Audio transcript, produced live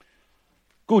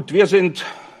Gut, wir sind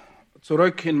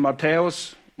zurück in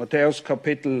Matthäus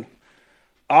Kapitel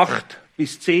 8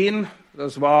 bis 10.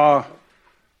 Das war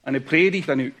eine Predigt,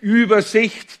 eine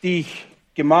Übersicht, die ich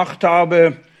gemacht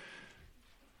habe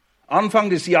Anfang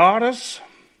des Jahres.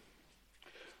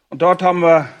 Und dort haben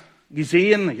wir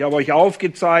gesehen, ich habe euch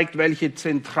aufgezeigt, welche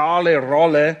zentrale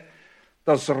Rolle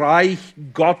das Reich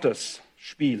Gottes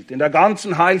spielt. In der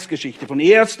ganzen Heilsgeschichte, von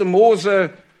 1.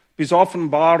 Mose bis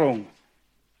Offenbarung.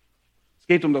 Es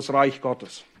geht um das Reich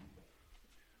Gottes.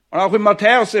 Und auch im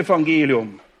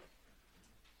Matthäusevangelium,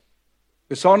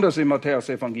 besonders im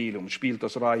Matthäusevangelium, spielt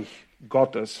das Reich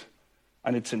Gottes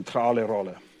eine zentrale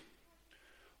Rolle.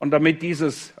 Und damit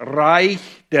dieses Reich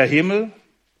der Himmel,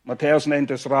 Matthäus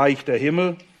nennt es Reich der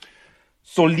Himmel,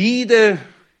 solide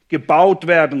gebaut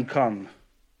werden kann,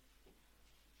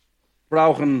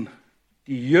 brauchen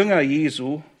die Jünger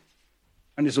Jesu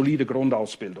eine solide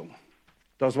Grundausbildung.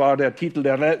 Das war der Titel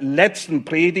der letzten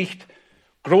Predigt,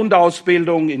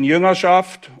 Grundausbildung in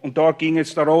Jüngerschaft. Und dort ging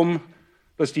es darum,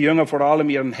 dass die Jünger vor allem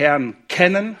ihren Herrn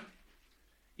kennen,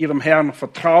 ihrem Herrn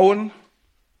vertrauen,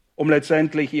 um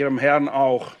letztendlich ihrem Herrn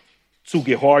auch zu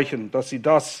gehorchen, dass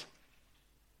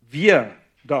wir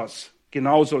das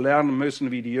genauso lernen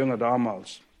müssen wie die Jünger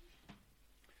damals.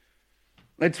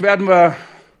 Jetzt werden wir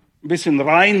ein bisschen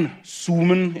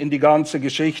reinzoomen in die ganze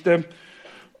Geschichte.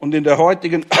 Und in der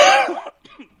heutigen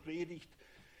Predigt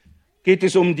geht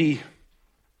es um die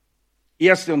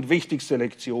erste und wichtigste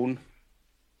Lektion,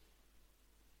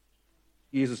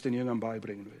 die Jesus den Jüngern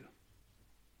beibringen will.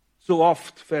 So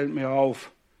oft fällt mir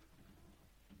auf,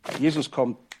 Jesus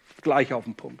kommt gleich auf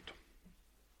den Punkt.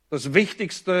 Das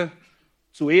Wichtigste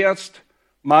zuerst,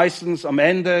 meistens am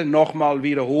Ende nochmal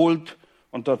wiederholt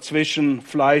und dazwischen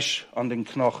Fleisch an den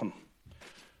Knochen.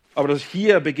 Aber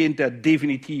hier beginnt er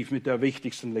definitiv mit der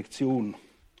wichtigsten Lektion.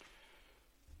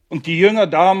 Und die Jünger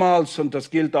damals, und das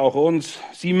gilt auch uns,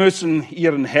 sie müssen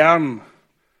ihren Herrn,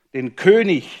 den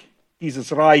König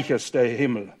dieses Reiches der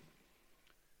Himmel,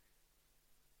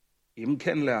 eben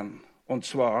kennenlernen. Und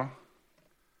zwar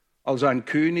als ein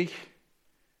König,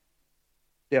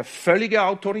 der völlige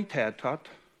Autorität hat.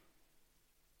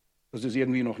 Das ist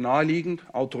irgendwie noch naheliegend.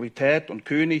 Autorität und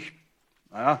König,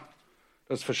 naja,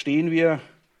 das verstehen wir.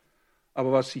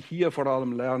 Aber was sie hier vor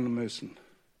allem lernen müssen,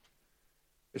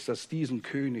 ist, dass diesen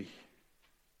König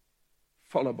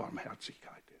voller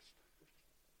Barmherzigkeit ist.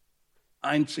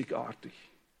 Einzigartig,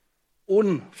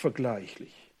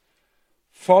 unvergleichlich,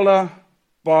 voller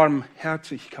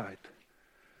Barmherzigkeit.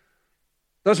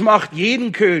 Das macht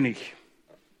jeden König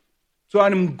zu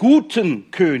einem guten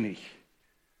König.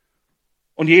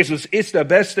 Und Jesus ist der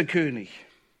beste König.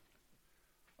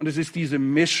 Und es ist diese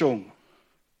Mischung,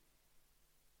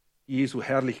 die Jesu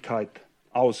Herrlichkeit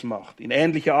ausmacht. In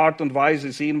ähnlicher Art und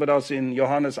Weise sehen wir das in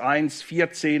Johannes 1,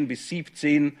 14 bis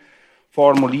 17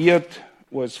 formuliert,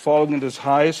 wo es Folgendes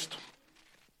heißt: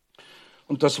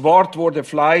 Und das Wort wurde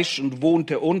Fleisch und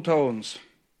wohnte unter uns.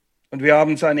 Und wir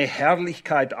haben seine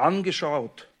Herrlichkeit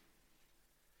angeschaut.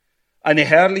 Eine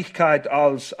Herrlichkeit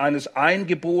als eines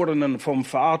Eingeborenen vom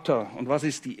Vater. Und was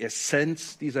ist die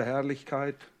Essenz dieser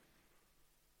Herrlichkeit?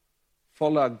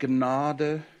 Voller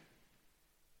Gnade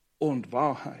und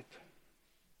Wahrheit.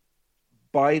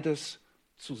 Beides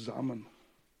zusammen.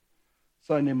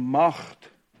 Seine Macht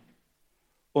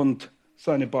und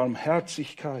seine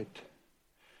Barmherzigkeit.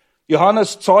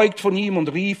 Johannes zeugt von ihm und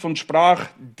rief und sprach: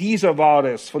 Dieser war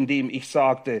es, von dem ich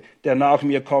sagte, der nach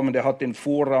mir kommt, der hat den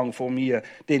Vorrang vor mir,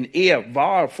 denn er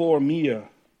war vor mir.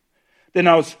 Denn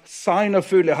aus seiner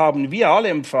Fülle haben wir alle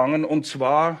empfangen, und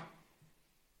zwar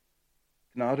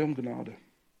Gnade um Gnade.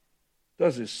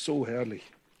 Das ist so herrlich.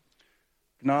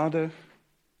 Gnade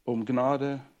um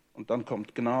Gnade, und dann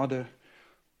kommt Gnade,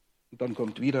 und dann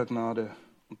kommt wieder Gnade,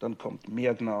 und dann kommt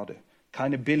mehr Gnade.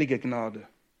 Keine billige Gnade,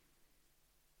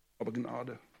 aber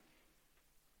Gnade.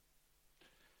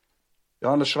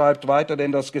 Johannes schreibt weiter,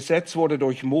 denn das Gesetz wurde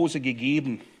durch Mose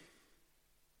gegeben.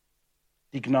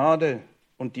 Die Gnade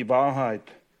und die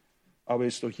Wahrheit aber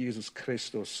ist durch Jesus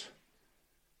Christus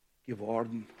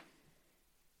geworden.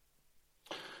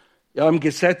 Ja, im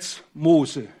Gesetz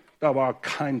Mose, da war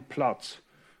kein Platz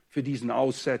für diesen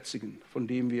Aussätzigen, von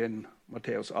dem wir in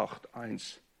Matthäus 8,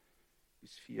 1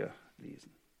 bis 4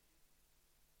 lesen.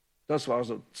 Das war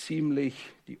so ziemlich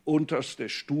die unterste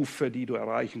Stufe, die du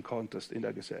erreichen konntest in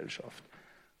der Gesellschaft,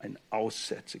 ein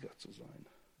Aussätziger zu sein.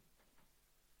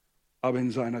 Aber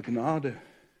in seiner Gnade,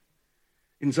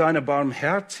 in seiner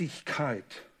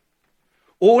Barmherzigkeit,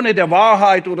 ohne der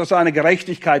Wahrheit oder seiner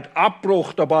Gerechtigkeit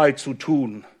Abbruch dabei zu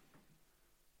tun,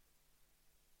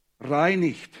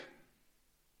 reinigt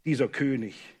dieser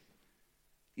König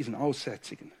diesen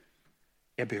Aussätzigen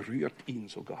Er berührt ihn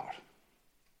sogar.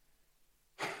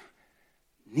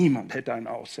 Niemand hätte einen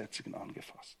Aussätzigen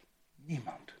angefasst.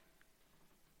 Niemand.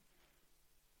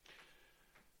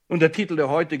 Und der Titel der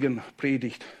heutigen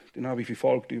Predigt, den habe ich wie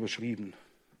folgt überschrieben.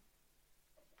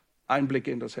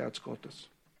 Einblicke in das Herz Gottes.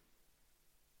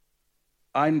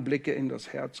 Einblicke in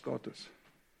das Herz Gottes.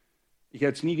 Ich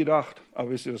hätte es nie gedacht, aber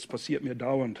wisst ihr, das passiert mir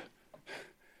dauernd.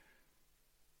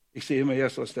 Ich sehe immer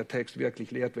erst, was der Text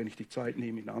wirklich lehrt, wenn ich die Zeit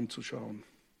nehme, ihn anzuschauen.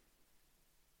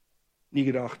 Nie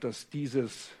gedacht, dass dieser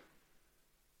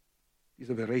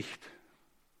Bericht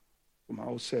vom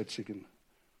Aussätzigen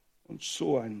uns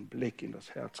so einen Blick in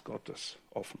das Herz Gottes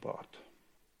offenbart.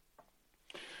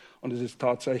 Und es ist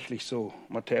tatsächlich so,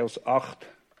 Matthäus 8,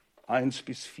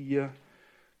 1-4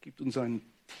 gibt uns einen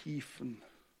tiefen,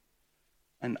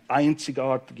 einen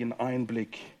einzigartigen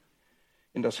Einblick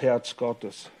in das Herz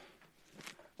Gottes.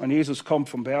 Und Jesus kommt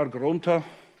vom Berg runter,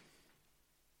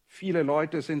 viele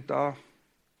Leute sind da.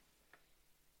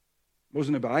 Muss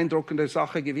eine beeindruckende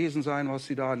Sache gewesen sein, was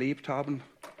sie da erlebt haben.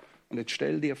 Und jetzt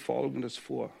stell dir Folgendes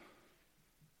vor.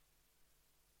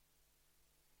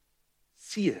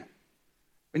 Siehe.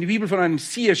 Wenn die Bibel von einem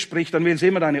Siehe spricht, dann will sie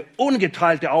immer eine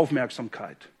ungeteilte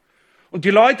Aufmerksamkeit. Und die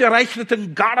Leute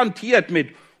rechneten garantiert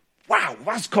mit, wow,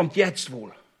 was kommt jetzt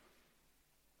wohl?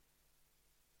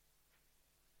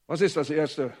 Was ist das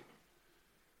Erste,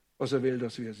 was er will,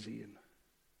 dass wir sehen?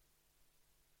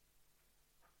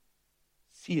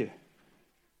 Siehe.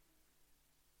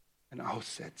 Ein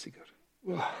Aussätziger.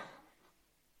 Wow.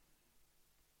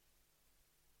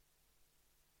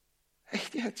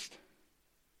 Echt jetzt?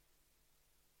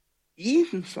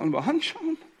 Ihn sollen wir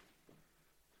anschauen?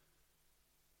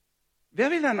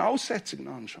 Wer will einen Aussätzigen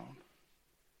anschauen?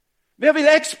 Wer will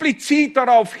explizit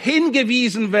darauf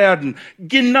hingewiesen werden,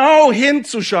 genau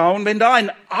hinzuschauen, wenn da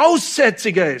ein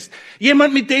Aussätziger ist?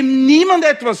 Jemand, mit dem niemand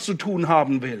etwas zu tun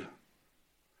haben will.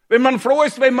 Wenn man froh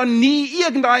ist, wenn man nie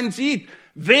irgendeinen sieht,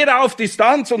 weder auf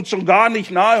Distanz und schon gar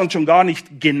nicht nahe und schon gar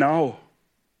nicht genau.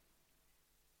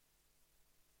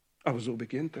 Aber so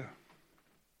beginnt er.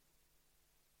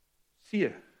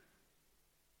 Siehe,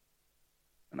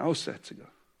 ein Aussätziger.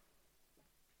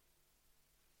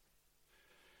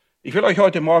 Ich will euch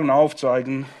heute Morgen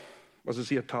aufzeigen, was es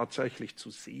hier tatsächlich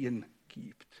zu sehen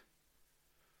gibt.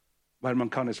 Weil man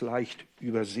kann es leicht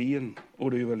übersehen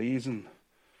oder überlesen.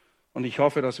 Und ich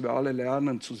hoffe, dass wir alle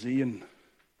lernen zu sehen,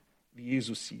 wie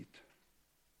Jesus sieht.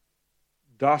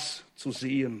 Das zu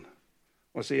sehen,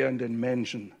 was er in den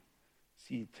Menschen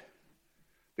sieht.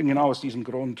 Denn genau aus diesem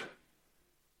Grund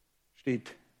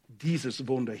steht dieses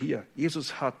Wunder hier.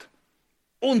 Jesus hat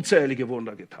unzählige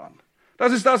Wunder getan.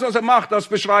 Das ist das, was er macht. Das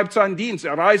beschreibt seinen Dienst.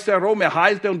 Er reiste herum, er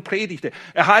heilte und predigte.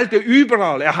 Er heilte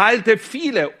überall, er heilte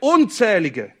viele,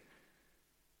 unzählige.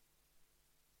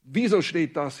 Wieso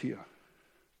steht das hier?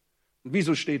 Und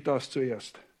wieso steht das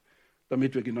zuerst?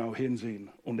 Damit wir genau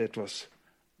hinsehen und etwas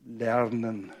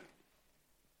lernen.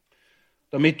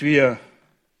 Damit wir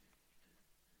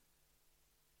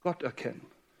Gott erkennen.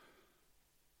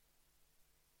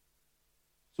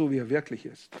 So wie er wirklich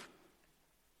ist.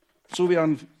 So wie er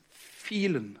an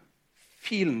vielen,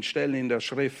 vielen Stellen in der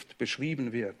Schrift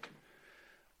beschrieben wird.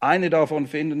 Eine davon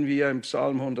finden wir im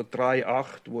Psalm 103,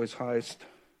 8, wo es heißt,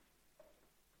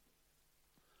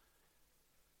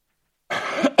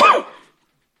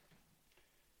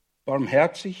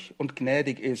 barmherzig und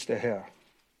gnädig ist der Herr,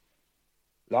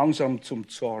 langsam zum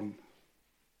Zorn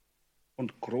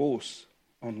und groß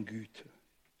an Güte.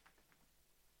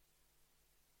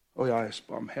 Oh ja, er ist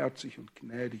barmherzig und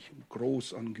gnädig und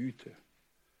groß an Güte.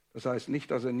 Das heißt nicht,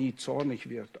 dass er nie zornig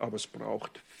wird, aber es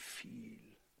braucht viel.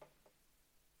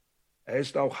 Er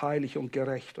ist auch heilig und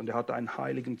gerecht und er hat einen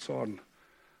heiligen Zorn.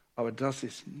 Aber das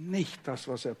ist nicht das,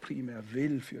 was er primär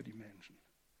will für die Menschen.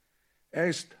 Er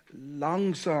ist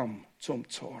langsam zum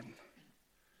Zorn.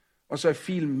 Was er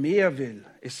viel mehr will,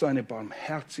 ist seine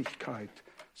Barmherzigkeit,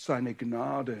 seine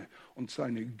Gnade und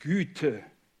seine Güte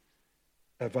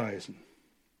erweisen.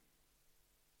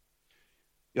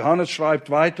 Johannes schreibt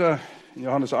weiter, in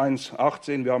Johannes 1,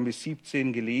 18, wir haben bis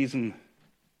 17 gelesen,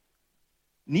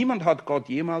 niemand hat Gott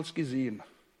jemals gesehen.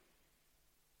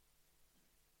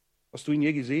 Hast du ihn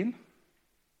je gesehen?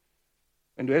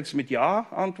 Wenn du jetzt mit Ja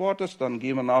antwortest, dann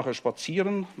gehen wir nachher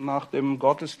spazieren nach dem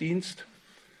Gottesdienst.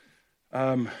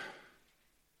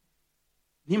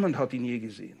 Niemand hat ihn je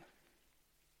gesehen.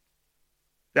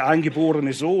 Der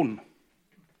eingeborene Sohn,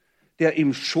 der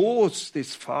im Schoß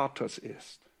des Vaters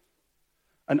ist.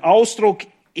 Ein Ausdruck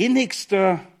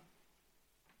innigster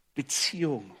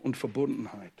Beziehung und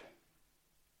Verbundenheit.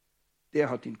 Der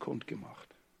hat ihn kundgemacht.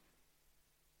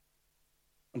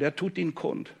 Und er tut ihn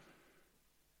kund.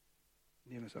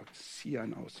 indem er sagt, siehe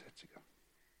ein Aussätziger.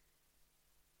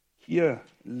 Hier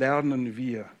lernen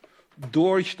wir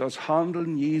durch das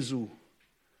Handeln Jesu,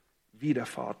 wie der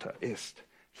Vater ist.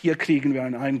 Hier kriegen wir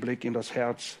einen Einblick in das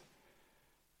Herz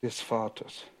des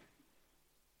Vaters.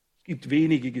 Es gibt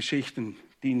wenige Geschichten,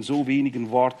 die in so wenigen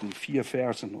Worten, 4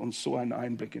 Versen, uns so einen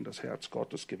Einblick in das Herz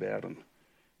Gottes gewähren,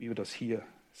 wie wir das hier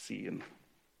sehen.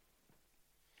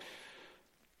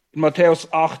 In Matthäus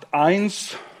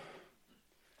 8,1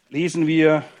 lesen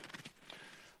wir,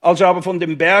 als er aber von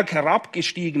dem Berg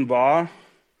herabgestiegen war,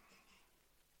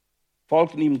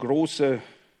 folgten ihm große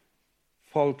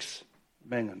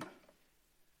Volksmengen.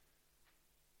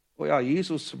 Oh ja,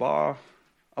 Jesus war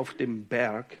auf dem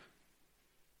Berg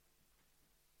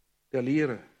der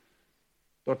Lehre.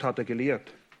 Dort hat er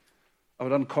gelehrt. Aber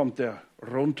dann kommt er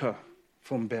runter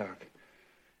vom Berg.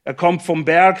 Er kommt vom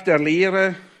Berg der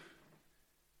Lehre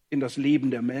in das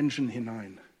Leben der Menschen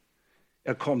hinein.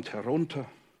 Er kommt herunter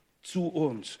zu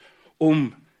uns,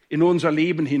 um in unser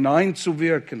Leben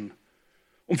hineinzuwirken,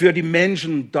 um für die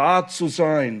Menschen da zu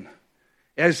sein.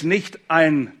 Er ist nicht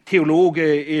ein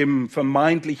Theologe im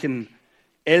vermeintlichen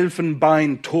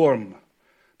Elfenbeinturm,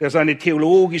 der seine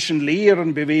theologischen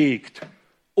Lehren bewegt,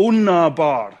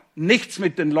 unnahbar, nichts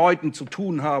mit den Leuten zu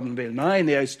tun haben will. Nein,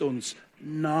 er ist uns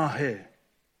nahe.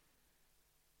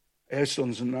 Er ist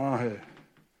uns nahe.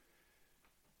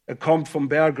 Er kommt vom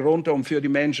Berg runter, um für die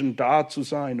Menschen da zu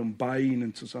sein, um bei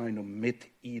ihnen zu sein, um mit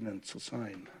ihnen zu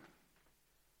sein.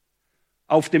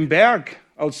 Auf dem Berg,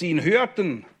 als sie ihn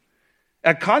hörten,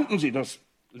 erkannten sie, das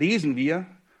lesen wir,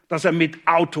 dass er mit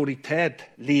Autorität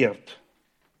lehrt.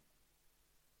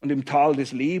 Und im Tal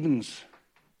des Lebens,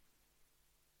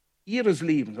 ihres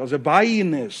Lebens, als er bei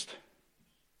ihnen ist,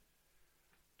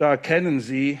 da erkennen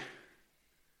sie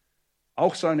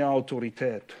auch seine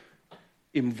Autorität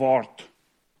im Wort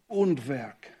und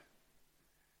Werk.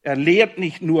 Er lehrt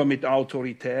nicht nur mit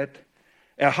Autorität,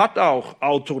 er hat auch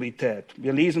Autorität.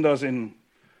 Wir lesen das in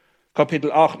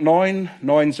Kapitel 8, 9,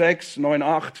 9, 6, 9,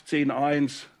 8, 10,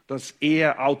 1, dass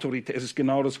er Autorität, es ist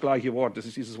genau das gleiche Wort, das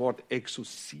ist dieses Wort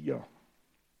Exousia.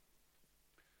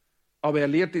 Aber er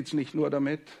lehrt jetzt nicht nur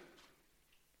damit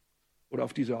oder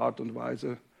auf diese Art und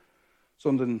Weise,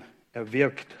 sondern er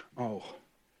wirkt auch.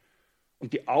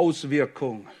 Und die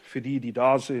Auswirkung für die, die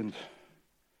da sind,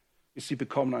 ist, sie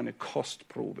bekommen eine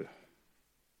Kostprobe.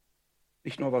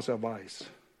 Nicht nur, was er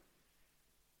weiß,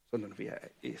 sondern wer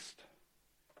er ist.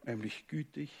 Nämlich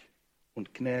gütig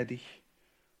und gnädig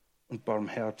und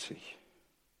barmherzig.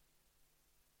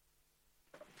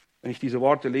 Wenn ich diese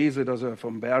Worte lese, dass er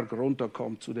vom Berg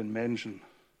runterkommt zu den Menschen,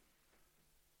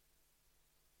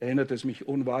 erinnert es mich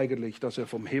unweigerlich, dass er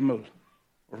vom Himmel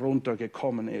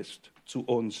runtergekommen ist zu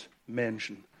uns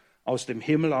Menschen. Aus dem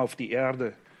Himmel auf die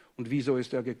Erde. Und wieso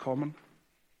ist er gekommen?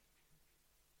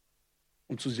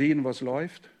 Um zu sehen, was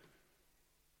läuft.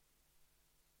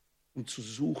 Um zu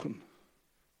suchen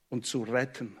und zu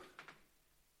retten,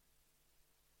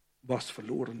 was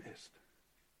verloren ist.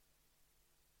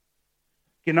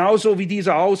 Genauso wie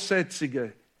dieser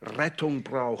Aussätzige Rettung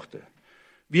brauchte,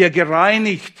 wie er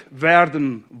gereinigt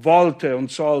werden wollte und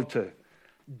sollte.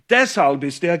 Deshalb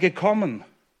ist er gekommen.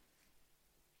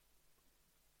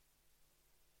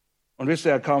 Und wisst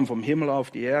ihr, er kam vom Himmel auf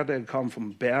die Erde, er kam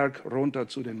vom Berg runter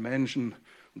zu den Menschen.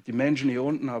 Und die Menschen hier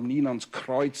unten haben ihn ans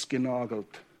Kreuz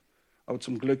genagelt. Aber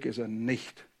zum Glück ist er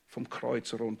nicht vom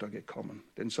Kreuz runtergekommen,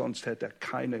 denn sonst hätte er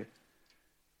keine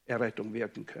Errettung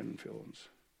wirken können für uns.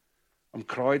 Am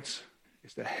Kreuz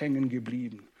ist er hängen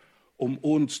geblieben, um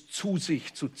uns zu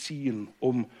sich zu ziehen,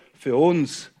 um für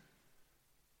uns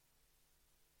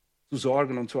zu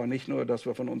sorgen, und zwar nicht nur, dass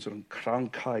wir von unseren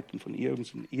Krankheiten, von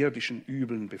unseren irdischen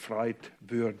Übeln befreit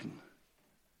würden,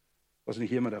 was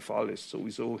nicht immer der Fall ist,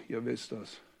 sowieso, ihr wisst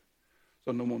das,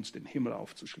 sondern um uns den Himmel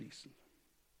aufzuschließen.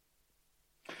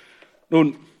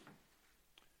 Nun,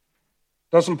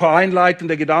 das sind ein paar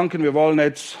einleitende Gedanken. Wir wollen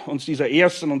jetzt uns dieser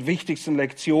ersten und wichtigsten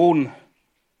Lektion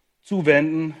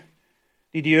zuwenden,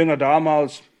 die Jünger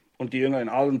damals und die Jünger in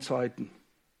allen Zeiten,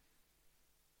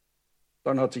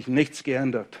 dann hat sich nichts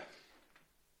geändert,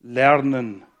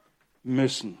 lernen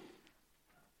müssen.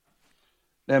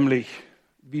 Nämlich,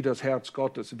 wie das Herz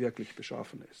Gottes wirklich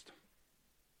beschaffen ist.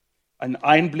 Einen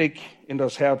Einblick in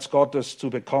das Herz Gottes zu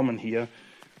bekommen hier.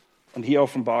 Und hier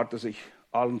offenbart er sich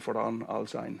allen voran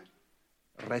als ein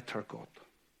Rettergott.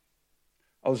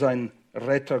 Als ein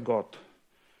Rettergott.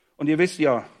 Und ihr wisst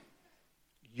ja,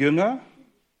 Jünger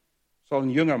sollen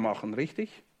Jünger machen,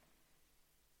 richtig?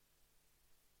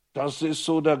 Das ist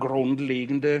so der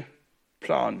grundlegende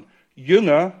Plan.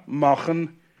 Jünger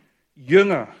machen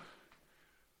Jünger.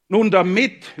 Nun,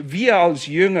 damit wir als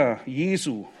Jünger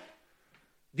Jesu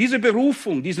diese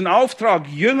Berufung, diesen Auftrag,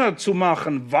 Jünger zu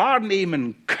machen,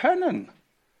 wahrnehmen können,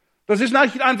 das ist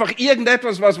nicht einfach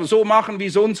irgendetwas, was wir so machen, wie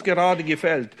es uns gerade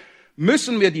gefällt.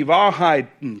 Müssen wir die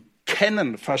Wahrheiten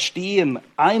kennen, verstehen,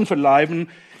 einverleiben,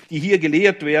 die hier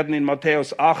gelehrt werden in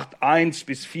Matthäus 8, 1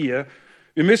 bis 4.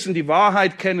 Wir müssen die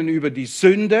Wahrheit kennen über die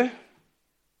Sünde,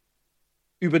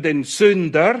 über den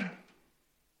Sünder,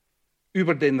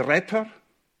 über den Retter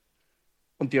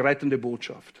und die rettende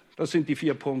Botschaft. Das sind die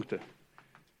 4 Punkte.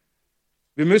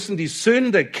 Wir müssen die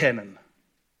Sünde kennen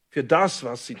für das,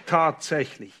 was sie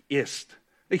tatsächlich ist.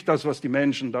 Nicht das, was die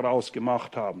Menschen daraus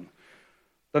gemacht haben.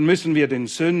 Dann müssen wir den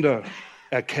Sünder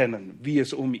erkennen, wie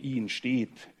es um ihn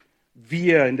steht, wie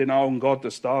er in den Augen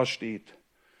Gottes dasteht.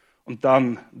 Und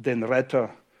dann den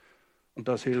Retter. Und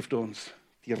das hilft uns,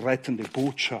 die rettende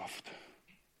Botschaft.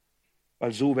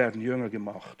 Weil so werden Jünger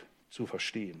gemacht, zu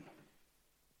verstehen.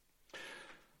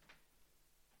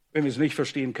 Wenn wir es nicht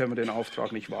verstehen, können wir den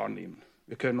Auftrag nicht wahrnehmen.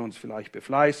 Wir können uns vielleicht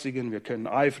befleißigen, wir können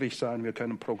eifrig sein, wir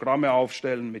können Programme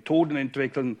aufstellen, Methoden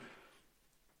entwickeln.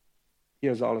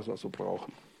 Hier ist alles, was wir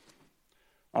brauchen.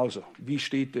 Also, wie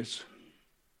steht es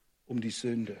um die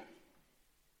Sünde?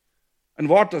 Ein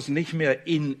Wort, das nicht mehr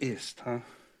in ist.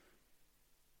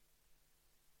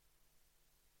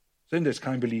 Sünde ist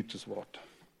kein beliebtes Wort.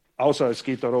 Außer es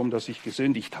geht darum, dass ich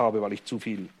gesündigt habe, weil ich zu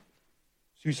viel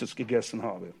Süßes gegessen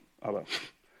habe. Aber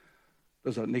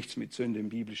das hat nichts mit Sünde im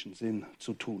biblischen Sinn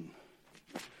zu tun.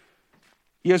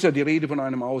 Hier ist ja die Rede von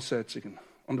einem Aussätzigen.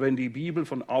 Und wenn die Bibel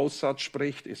von Aussatz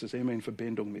spricht, ist es immer in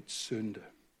Verbindung mit Sünde.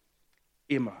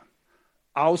 Immer.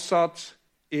 Aussatz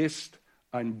ist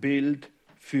ein Bild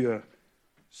für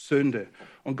Sünde.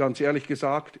 Und ganz ehrlich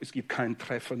gesagt, es gibt keinen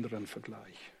treffenderen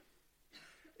Vergleich.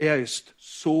 Er ist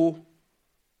so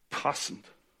passend.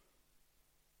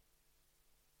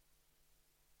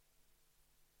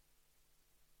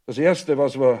 Das Erste,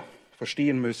 was wir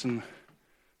verstehen müssen,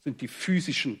 sind die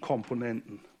physischen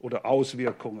Komponenten oder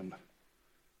Auswirkungen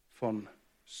von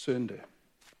Sünde.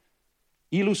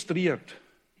 Illustriert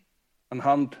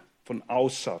anhand von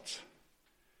Aussatz.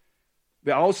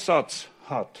 Wer Aussatz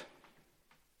hat,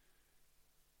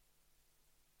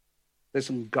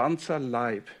 dessen ganzer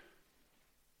Leib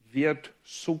wird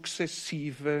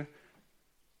sukzessive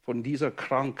von dieser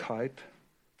Krankheit,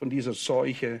 von dieser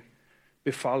Seuche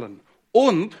befallen.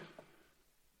 Und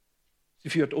sie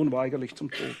führt unweigerlich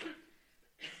zum Tod.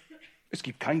 Es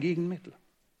gibt kein Gegenmittel.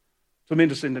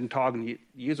 Zumindest in den Tagen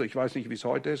Jesu. Ich weiß nicht, wie es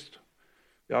heute ist.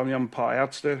 Wir haben ja ein paar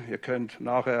Ärzte. Ihr könnt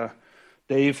nachher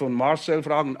Dave und Marcel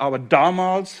fragen. Aber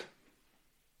damals,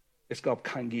 es gab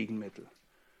kein Gegenmittel.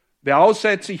 Wer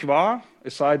aussätzig war,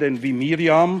 es sei denn wie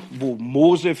Miriam, wo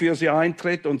Mose für sie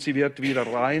eintritt und sie wird wieder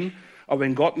rein. Aber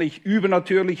wenn Gott nicht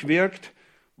übernatürlich wirkt,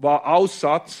 war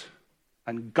Aussatz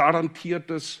ein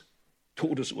garantiertes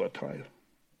Todesurteil.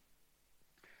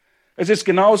 Es ist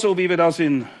genauso, wie wir das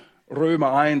in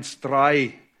Römer 1,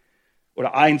 3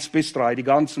 oder 1 bis 3, die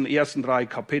ganzen ersten 3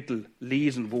 Kapitel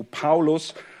lesen, wo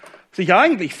Paulus sich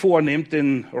eigentlich vornimmt,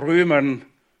 den Römern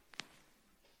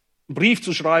einen Brief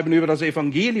zu schreiben über das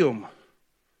Evangelium.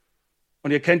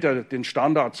 Und ihr kennt ja den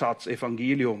Standardsatz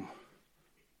Evangelium.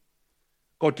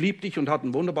 Gott liebt dich und hat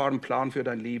einen wunderbaren Plan für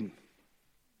dein Leben.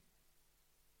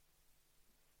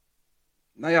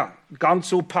 Naja, ganz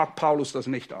so packt Paulus das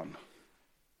nicht an.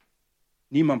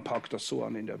 Niemand packt das so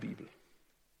an in der Bibel.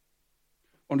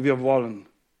 Und wir wollen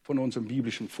von unseren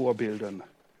biblischen Vorbildern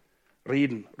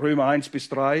reden. Römer 1 bis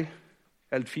 3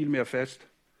 hält viel mehr fest.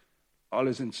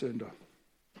 Alle sind Sünder.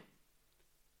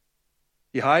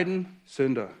 Die Heiden,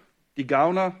 Sünder. Die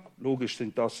Gauner, logisch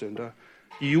sind das Sünder.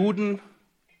 Die Juden,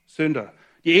 Sünder.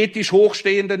 Die ethisch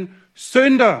Hochstehenden,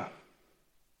 Sünder.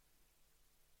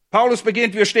 Paulus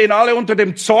beginnt, wir stehen alle unter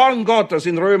dem Zorn Gottes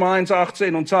in Römer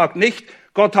 1,18 und sagt nicht,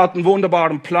 Gott hat einen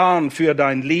wunderbaren Plan für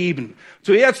dein Leben.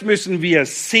 Zuerst müssen wir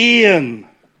sehen,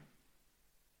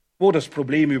 wo das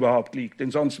Problem überhaupt liegt,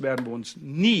 denn sonst werden wir uns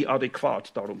nie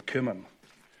adäquat darum kümmern.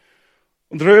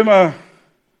 Und Römer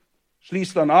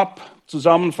schließt dann ab,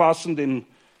 zusammenfassend in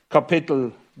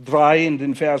Kapitel 3 in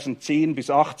den Versen 10 bis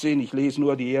 18. Ich lese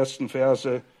nur die ersten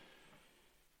Verse.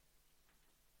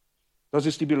 Das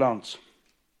ist die Bilanz.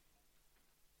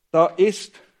 Da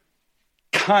ist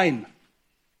kein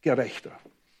Gerechter.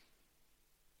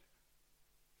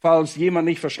 Falls jemand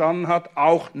nicht verstanden hat,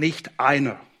 auch nicht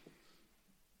einer.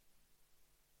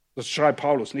 Das schreibt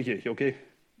Paulus, nicht ich, okay?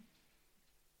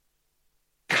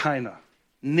 Keiner,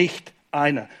 nicht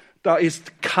einer. Da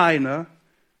ist keiner,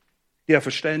 der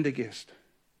verständig ist.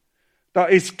 Da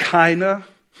ist keiner,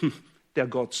 der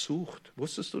Gott sucht.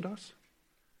 Wusstest du das?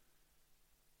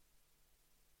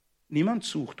 Niemand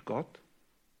sucht Gott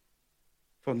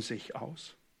von sich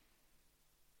aus.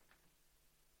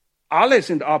 alle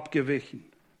sind abgewichen.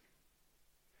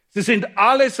 Sie sind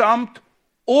allesamt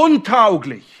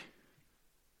untauglich,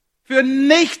 für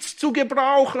nichts zu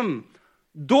gebrauchen,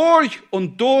 durch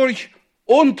und durch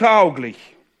untauglich.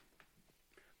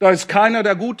 Da ist keiner,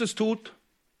 der Gutes tut,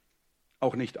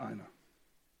 auch nicht einer.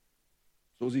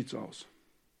 So sieht's aus.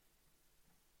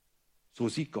 So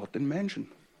sieht Gott den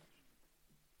Menschen.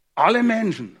 Alle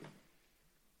Menschen.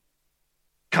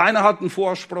 Keiner hat einen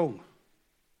Vorsprung.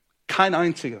 Kein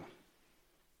einziger.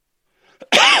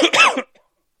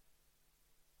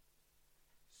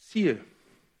 Siehe.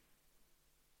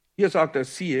 Hier sagt er,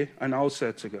 siehe, ein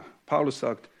Aussätziger. Paulus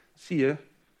sagt, siehe,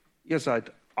 ihr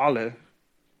seid alle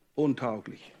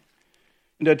untauglich.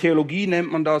 In der Theologie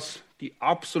nennt man das die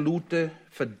absolute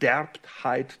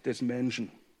Verderbtheit des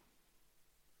Menschen.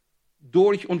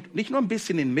 Durch und nicht nur ein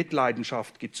bisschen in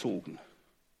Mitleidenschaft gezogen.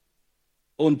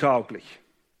 Untauglich.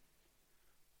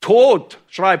 Tod,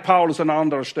 schreibt Paulus an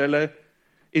anderer Stelle,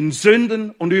 in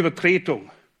Sünden und Übertretung.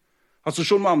 Hast du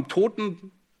schon mal am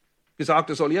Toten gesagt,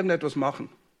 er soll irgendetwas machen?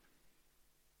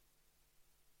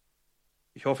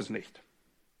 Ich hoffe es nicht.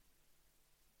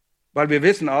 Weil wir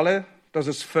wissen alle, dass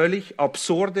es völlig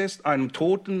absurd ist, einem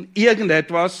Toten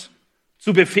irgendetwas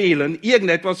zu befehlen,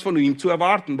 irgendetwas von ihm zu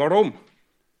erwarten. Warum?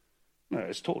 Na, er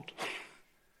ist tot.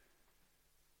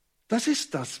 Das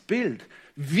ist das Bild.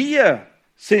 Wir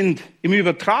sind im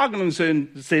übertragenen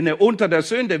Sinne unter der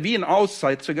Sünde wie ein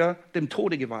Aussätziger dem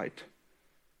Tode geweiht.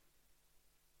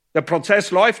 Der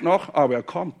Prozess läuft noch, aber er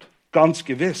kommt, ganz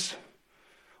gewiss.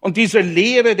 Und diese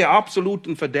Lehre der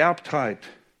absoluten Verderbtheit,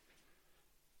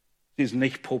 die ist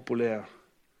nicht populär.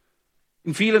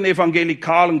 In vielen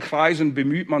evangelikalen Kreisen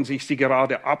bemüht man sich, sie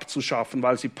gerade abzuschaffen,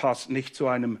 weil sie passt nicht zu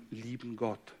einem lieben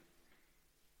Gott.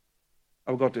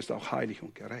 Aber Gott ist auch heilig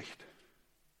und gerecht.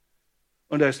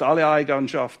 Und er ist alle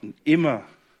Eigenschaften immer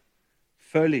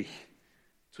völlig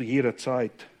zu jeder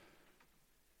Zeit.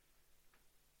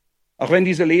 Auch wenn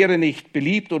diese Lehre nicht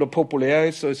beliebt oder populär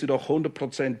ist, so ist sie doch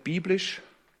 100% biblisch,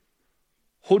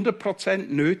 100%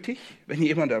 nötig, wenn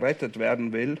jemand errettet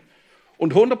werden will.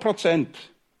 Und 100%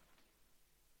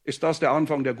 ist das der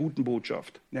Anfang der guten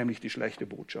Botschaft, nämlich die schlechte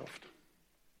Botschaft.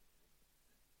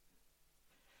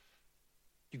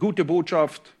 Die gute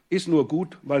Botschaft ist nur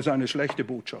gut, weil es eine schlechte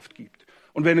Botschaft gibt.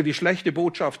 Und wenn ihr die schlechte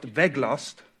Botschaft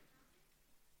weglasst,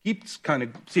 gibt es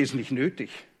keine, sie ist nicht nötig.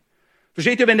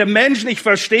 Versteht ihr, wenn der Mensch nicht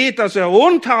versteht, dass er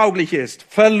untauglich ist,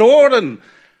 verloren,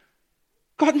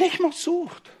 Gott nicht mal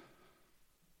sucht,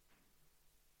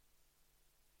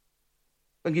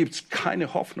 dann gibt es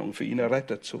keine Hoffnung für ihn,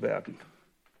 errettet zu werden.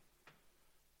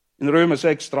 In Römer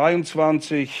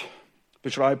 6,23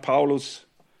 beschreibt Paulus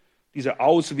diese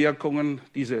Auswirkungen,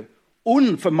 diese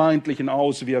unvermeidlichen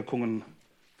Auswirkungen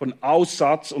von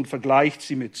Aussatz und vergleicht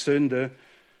sie mit Sünde.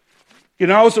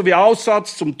 Genauso wie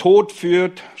Aussatz zum Tod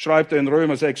führt, schreibt er in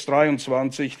Römer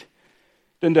 6,23,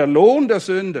 denn der Lohn der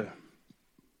Sünde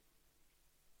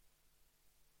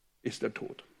ist der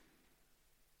Tod.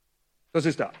 Das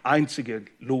ist der einzige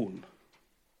Lohn,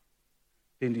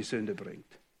 den die Sünde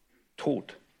bringt.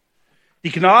 Tod.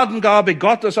 Die Gnadengabe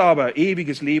Gottes aber,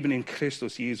 ewiges Leben in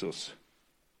Christus Jesus,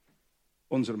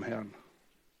 unserem Herrn.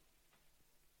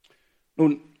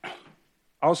 Nun,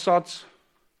 Aussatz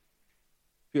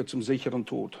führt zum sicheren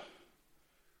Tod.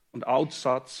 Und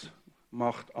Aussatz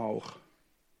macht auch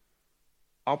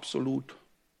absolut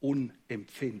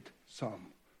unempfindsam,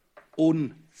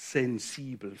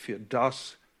 unsensibel für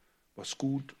das, was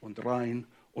gut und rein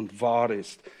und wahr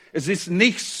ist. Es ist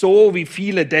nicht so, wie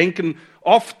viele denken.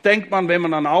 Oft denkt man, wenn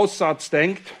man an Aussatz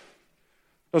denkt,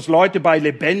 dass Leute bei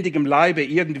lebendigem Leibe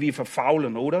irgendwie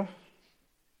verfaulen, oder?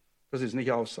 Das ist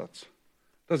nicht Aussatz.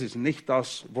 Das ist nicht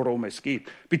das, worum es geht.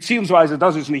 Beziehungsweise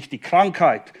das ist nicht die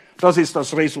Krankheit. Das ist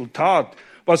das Resultat.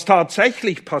 Was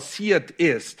tatsächlich passiert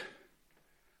ist,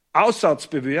 Aussatz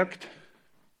bewirkt,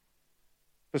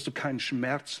 dass du keinen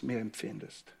Schmerz mehr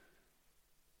empfindest.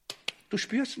 Du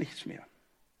spürst nichts mehr.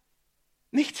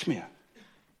 Nichts mehr.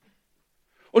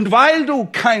 Und weil du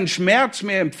keinen Schmerz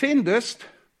mehr empfindest,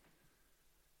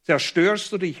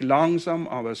 zerstörst du dich langsam,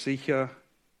 aber sicher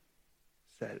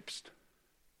selbst.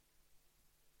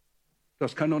 Du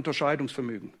hast kein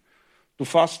Unterscheidungsvermögen. Du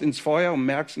fasst ins Feuer und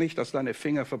merkst nicht, dass deine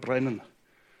Finger verbrennen.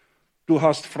 Du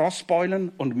hast Frostbeulen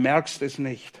und merkst es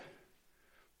nicht.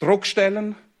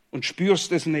 Druckstellen und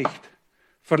spürst es nicht.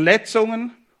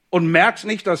 Verletzungen und merkst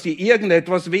nicht, dass dir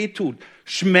irgendetwas wehtut.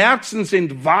 Schmerzen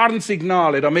sind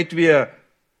Warnsignale, damit wir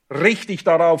richtig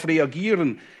darauf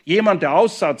reagieren. Jemand, der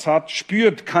Aussatz hat,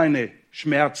 spürt keine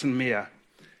Schmerzen mehr.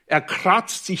 Er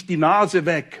kratzt sich die Nase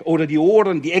weg oder die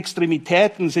Ohren, die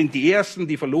Extremitäten sind die ersten,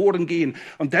 die verloren gehen.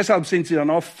 Und deshalb sind sie dann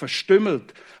oft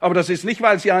verstümmelt. Aber das ist nicht,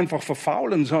 weil sie einfach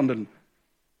verfaulen, sondern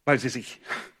weil sie sich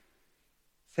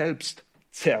selbst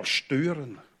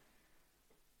zerstören.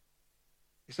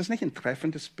 Ist das nicht ein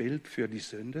treffendes Bild für die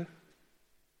Sünde?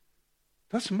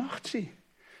 Das macht sie.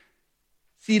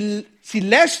 Sie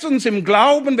lässt uns im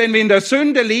Glauben, wenn wir in der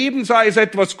Sünde leben, sei es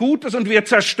etwas Gutes und wir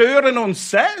zerstören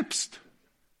uns selbst.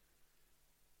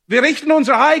 Wir richten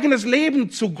unser eigenes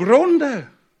Leben zugrunde.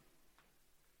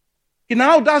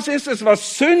 Genau das ist es,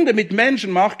 was Sünde mit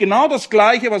Menschen macht. Genau das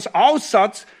Gleiche, was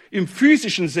Aussatz im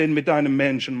physischen Sinn mit einem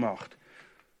Menschen macht.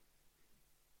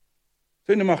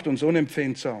 Sünde macht uns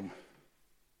unempfindsam,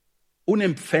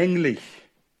 unempfänglich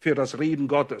für das Reden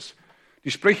Gottes.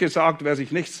 Die Sprüche sagt, wer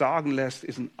sich nichts sagen lässt,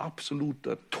 ist ein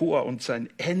absoluter Tor und sein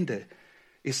Ende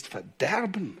ist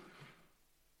Verderben.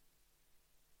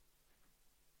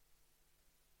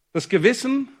 Das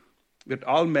Gewissen wird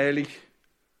allmählich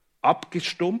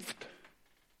abgestumpft.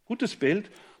 Gutes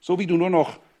Bild. So wie du nur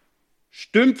noch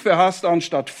Stümpfe hast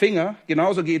anstatt Finger,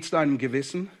 genauso geht es deinem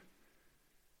Gewissen.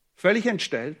 Völlig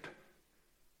entstellt,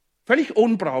 völlig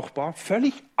unbrauchbar,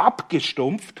 völlig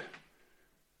abgestumpft,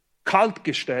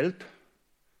 kaltgestellt.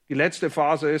 Die letzte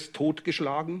Phase ist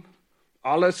totgeschlagen.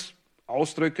 Alles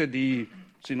Ausdrücke, die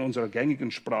es in unserer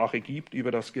gängigen Sprache gibt über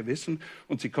das Gewissen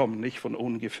und sie kommen nicht von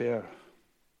ungefähr.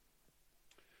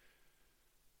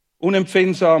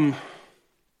 Unempfindsam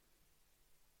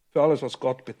für alles, was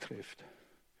Gott betrifft.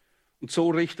 Und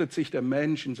so richtet sich der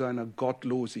Mensch in seiner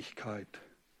Gottlosigkeit,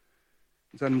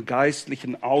 in seinem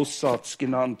geistlichen Aussatz,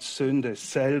 genannt Sünde,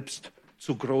 selbst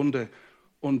zugrunde.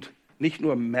 Und nicht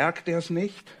nur merkt er es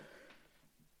nicht,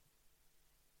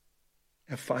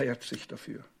 er feiert sich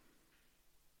dafür.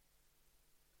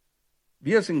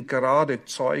 Wir sind gerade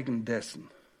Zeugen dessen,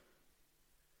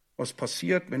 was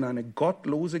passiert, wenn eine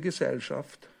gottlose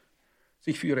Gesellschaft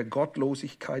sich für ihre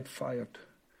Gottlosigkeit feiert.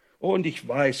 Oh, und ich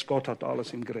weiß, Gott hat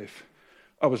alles im Griff,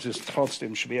 aber es ist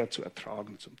trotzdem schwer zu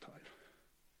ertragen zum Teil.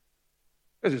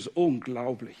 Es ist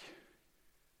unglaublich.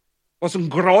 Was ein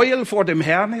Gräuel vor dem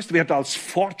Herrn ist, wird als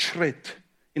Fortschritt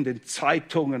in den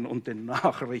Zeitungen und den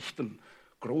Nachrichten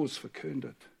groß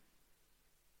verkündet.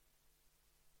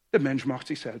 Der Mensch macht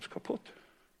sich selbst kaputt.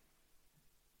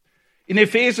 In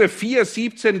Epheser 4,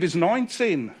 17 bis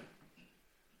 19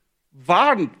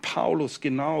 warnt Paulus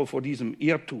genau vor diesem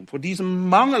Irrtum, vor diesem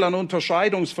Mangel an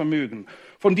Unterscheidungsvermögen,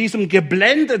 von diesem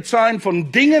Geblendetsein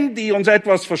von Dingen, die uns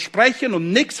etwas versprechen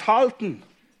und nichts halten.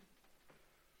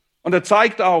 Und er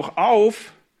zeigt auch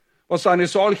auf, was eine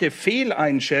solche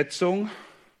Fehleinschätzung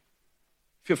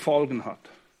für Folgen hat.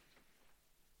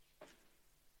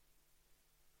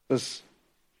 Das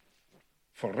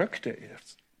Verrückte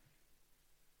ist,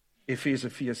 Epheser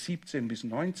 4, 17 bis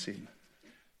 19,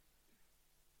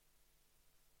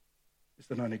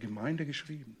 ist an eine Gemeinde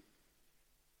geschrieben.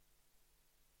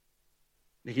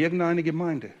 Nicht irgendeine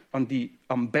Gemeinde, an die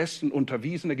am besten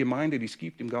unterwiesene Gemeinde, die es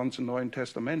gibt im ganzen Neuen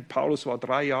Testament. Paulus war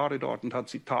 3 Jahre dort und hat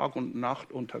sie Tag und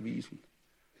Nacht unterwiesen.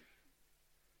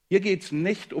 Hier geht es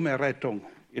nicht um Errettung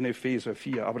in Epheser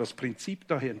 4, aber das Prinzip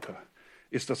dahinter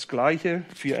ist das gleiche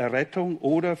für Errettung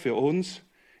oder für uns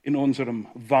in unserem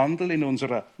Wandel, in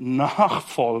unserer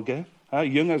Nachfolge. Ja,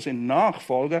 Jünger sind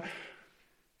Nachfolger.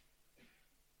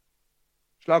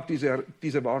 Schlag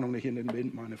diese Warnung nicht in den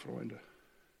Wind, meine Freunde.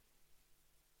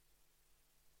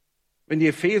 Wenn die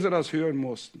Epheser das hören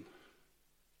mussten,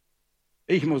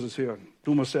 ich muss es hören,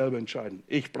 du musst selber entscheiden,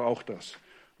 ich brauche das.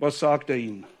 Was sagt er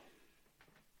ihnen?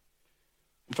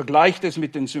 Und vergleicht es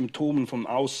mit den Symptomen von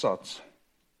Aussatz.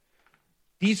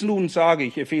 Dies nun sage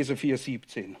ich, Epheser 4,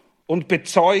 17, und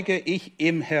bezeuge ich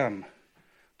im Herrn,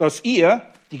 dass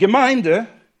ihr, die Gemeinde,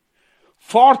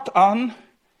 fortan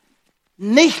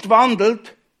nicht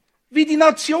wandelt, wie die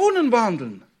Nationen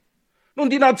wandeln. Nun,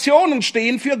 die Nationen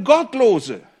stehen für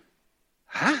Gottlose.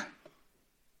 Hä?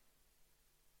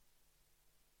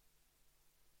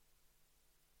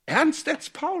 Ernst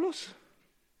jetzt, Paulus?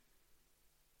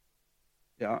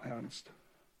 Ja, ernst.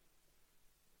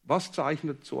 Was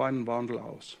zeichnet so einen Wandel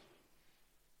aus?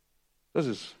 Das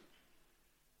ist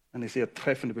eine sehr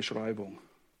treffende Beschreibung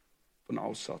von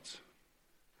Aussatz,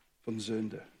 von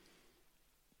Sünde.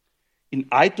 In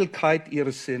Eitelkeit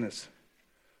ihres Sinnes.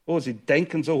 Oh, sie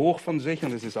denken so hoch von sich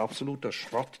und es ist absoluter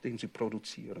Schrott, den sie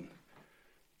produzieren.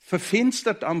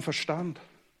 Verfinstert am Verstand.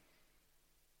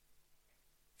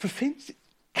 Verfinstert,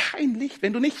 kein Licht.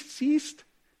 Wenn du nichts siehst,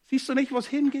 siehst du nicht, wo es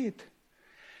hingeht.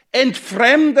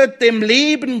 Entfremdet dem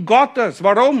Leben Gottes.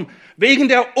 Warum? Wegen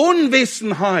der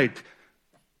Unwissenheit,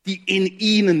 die in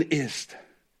ihnen ist.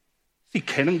 Sie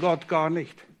kennen Gott gar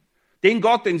nicht. Den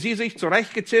Gott, den sie sich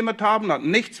zurechtgezimmert haben, hat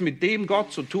nichts mit dem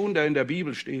Gott zu tun, der in der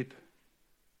Bibel steht.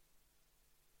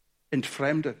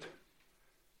 Entfremdet.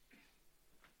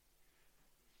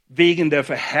 Wegen der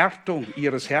Verhärtung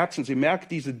ihres Herzens. Sie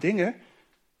merkt, diese Dinge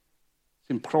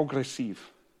sind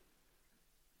progressiv.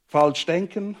 Falsch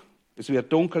denken, es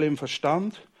wird dunkel im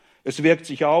Verstand, es wirkt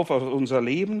sich auf unser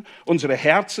Leben, unsere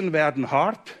Herzen werden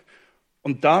hart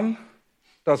und dann,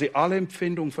 da sie alle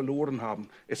Empfindung verloren haben,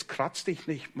 es kratzt dich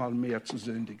nicht mal mehr zu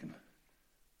sündigen.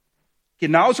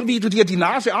 Genauso wie du dir die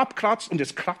Nase abkratzt und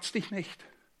es kratzt dich nicht,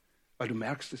 weil du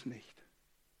merkst es nicht.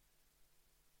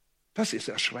 Das ist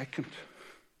erschreckend.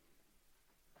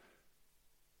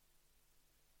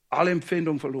 Alle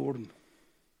Empfindung verloren.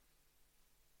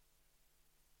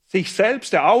 Sich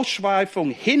selbst der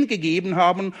Ausschweifung hingegeben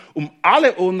haben, um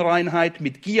alle Unreinheit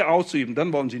mit Gier auszuüben,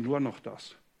 dann wollen sie nur noch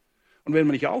das. Und wenn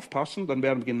wir nicht aufpassen, dann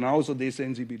werden wir genauso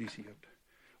desensibilisiert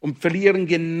und verlieren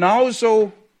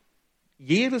genauso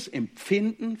jedes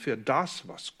Empfinden für das,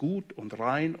 was gut und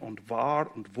rein und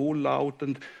wahr und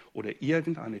wohllautend oder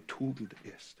irgendeine Tugend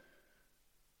ist.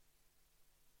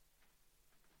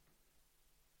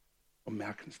 Und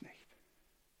merken es nicht.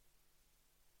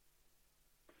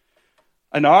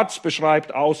 Ein Arzt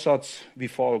beschreibt Aussatz wie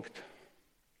folgt.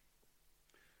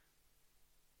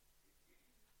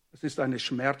 Es ist eine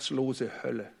schmerzlose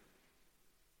Hölle.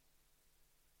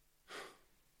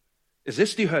 Es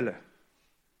ist die Hölle,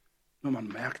 nur man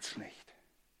merkt es nicht.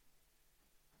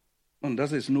 Und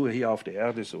das ist nur hier auf der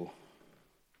Erde so.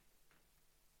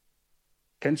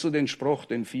 Kennst du den Spruch,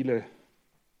 den viele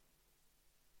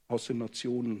aus den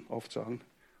Nationen oft sagen?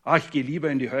 Ich gehe lieber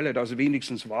in die Hölle, da ist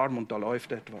wenigstens warm und da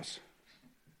läuft etwas.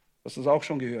 Hast du das auch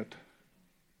schon gehört?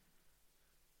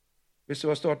 Wisst ihr,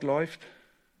 was dort läuft?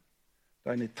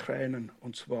 Deine Tränen,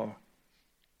 und zwar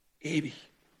ewig.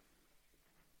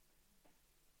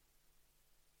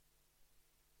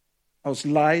 Aus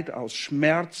Leid, aus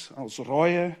Schmerz, aus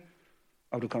Reue,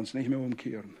 aber du kannst nicht mehr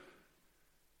umkehren.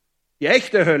 Die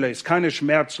echte Hölle ist keine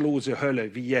schmerzlose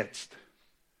Hölle wie jetzt.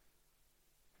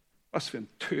 Was für ein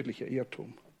tödlicher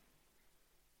Irrtum.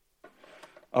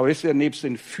 Aber wisst ihr, nebst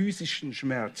den physischen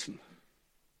Schmerzen,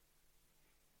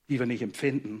 die wir nicht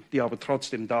empfinden, die aber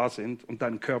trotzdem da sind und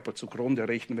deinen Körper zugrunde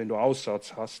richten, wenn du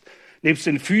Aussatz hast, nebst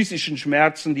den physischen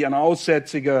Schmerzen, die ein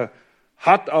Aussätziger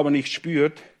hat, aber nicht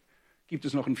spürt, gibt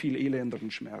es noch einen viel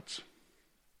elenderen Schmerz.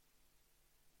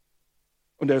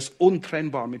 Und er ist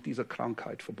untrennbar mit dieser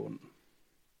Krankheit verbunden.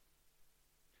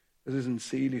 Es ist ein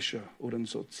seelischer oder ein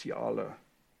sozialer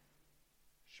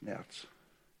Schmerz.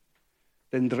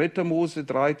 Denn 3. Mose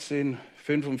 13,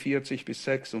 45 bis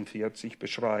 46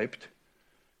 beschreibt,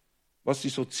 was die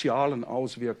sozialen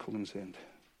Auswirkungen sind.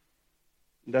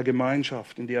 In der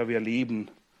Gemeinschaft, in der wir leben,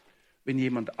 wenn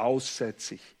jemand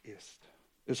aussätzig ist.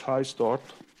 Es heißt dort,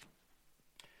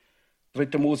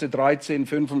 3. Mose 13,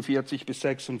 45 bis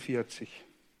 46.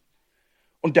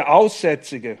 Und der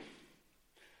Aussätzige,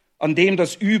 an dem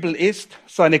das Übel ist,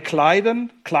 seine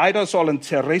Kleider sollen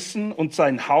zerrissen und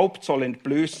sein Haupt soll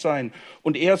entblößt sein.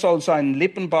 Und er soll seinen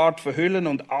Lippenbart verhüllen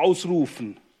und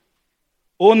ausrufen,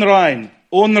 unrein,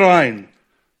 unrein,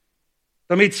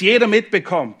 damit es jeder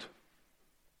mitbekommt.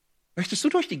 Möchtest du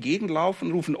durch die Gegend laufen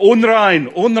und rufen, unrein,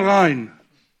 unrein?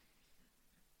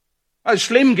 Das ist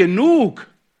schlimm genug,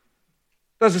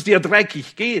 dass es dir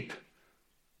dreckig geht.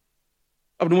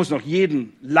 Aber du musst noch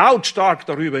jeden lautstark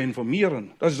darüber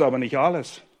informieren. Das ist aber nicht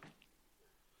alles.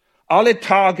 Alle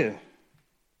Tage,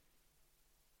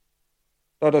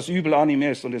 da das Übel an ihm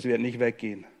ist und es wird nicht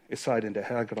weggehen, es sei denn, der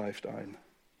Herr greift ein,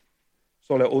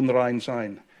 soll er unrein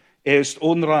sein. Er ist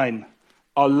unrein.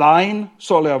 Allein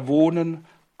soll er wohnen.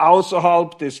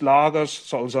 Außerhalb des Lagers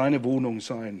soll seine Wohnung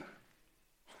sein.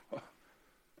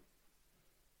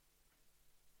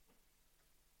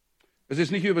 Es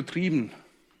ist nicht übertrieben,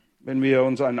 wenn wir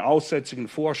uns einen Aussätzigen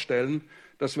vorstellen,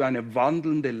 dass wir eine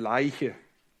wandelnde Leiche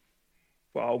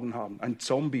vor Augen haben. Ein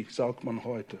Zombie, sagt man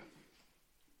heute.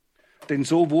 Denn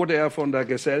so wurde er von der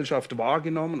Gesellschaft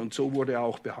wahrgenommen und so wurde er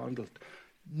auch behandelt.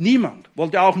 Niemand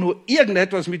wollte auch nur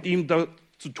irgendetwas mit ihm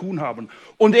zu tun haben.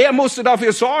 Und er musste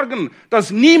dafür sorgen,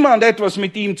 dass niemand etwas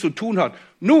mit ihm zu tun hat.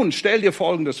 Nun, stell dir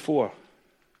Folgendes vor.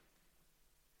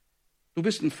 Du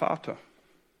bist ein Vater.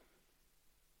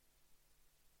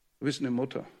 Du bist eine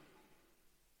Mutter.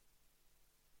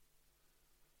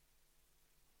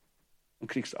 Und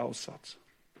kriegst Aussatz.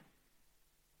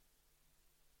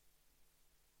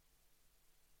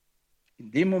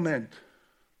 In dem Moment,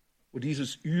 wo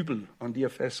dieses Übel an dir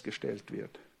festgestellt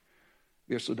wird,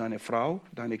 wirst du deine Frau,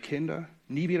 deine Kinder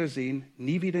nie wieder sehen,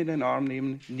 nie wieder in den Arm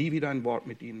nehmen, nie wieder ein Wort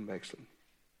mit ihnen wechseln.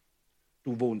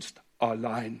 Du wohnst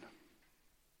allein.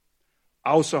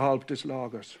 außerhalb des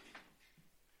Lagers.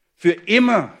 Für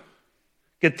immer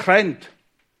getrennt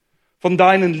von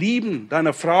deinen Lieben,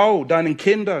 deiner Frau, deinen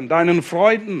Kindern, deinen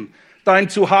Freunden, dein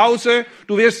Zuhause.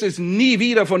 Du wirst es nie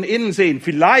wieder von innen sehen,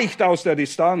 vielleicht aus der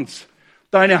Distanz.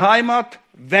 Deine Heimat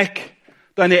weg,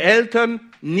 deine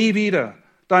Eltern nie wieder,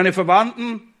 deine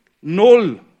Verwandten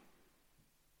null.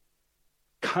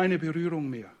 Keine Berührung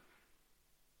mehr.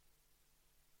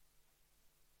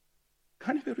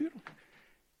 Keine Berührung.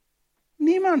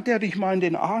 Niemand, der dich mal in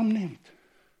den Arm nimmt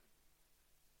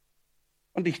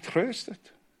und dich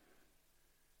tröstet.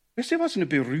 Wisst ihr, was eine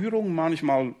Berührung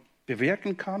manchmal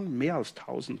bewirken kann? Mehr als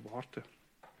 1000 Worte.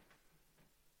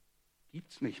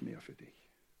 Gibt es nicht mehr für dich.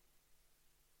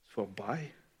 Ist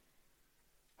vorbei.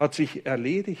 Hat sich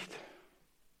erledigt.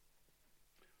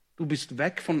 Du bist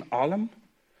weg von allem,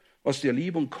 was dir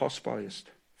lieb und kostbar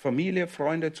ist. Familie,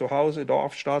 Freunde, Zuhause,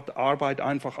 Dorf, Stadt, Arbeit,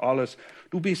 einfach alles.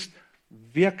 Du bist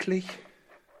wirklich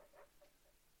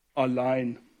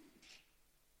allein,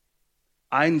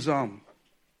 einsam,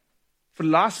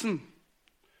 verlassen,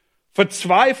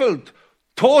 verzweifelt,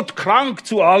 todkrank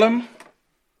zu allem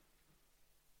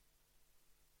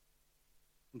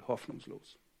und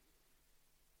hoffnungslos.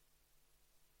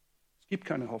 Es gibt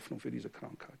keine Hoffnung für diese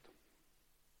Krankheit.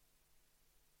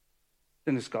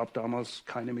 Denn es gab damals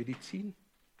keine Medizin,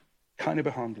 keine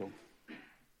Behandlung.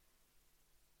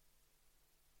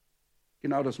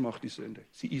 Genau das macht die Sünde.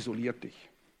 Sie isoliert dich.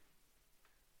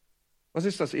 Was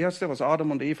ist das Erste, was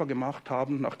Adam und Eva gemacht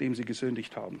haben, nachdem sie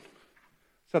gesündigt haben?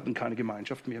 Sie hatten keine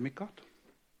Gemeinschaft mehr mit Gott.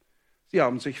 Sie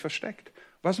haben sich versteckt.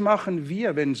 Was machen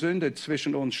wir, wenn Sünde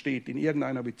zwischen uns steht in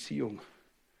irgendeiner Beziehung?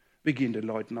 Wir gehen den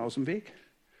Leuten aus dem Weg.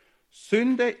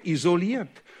 Sünde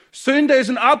isoliert. Sünde ist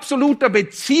ein absoluter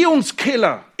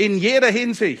Beziehungskiller in jeder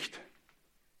Hinsicht.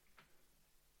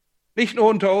 Nicht nur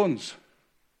unter uns.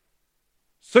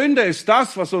 Sünde ist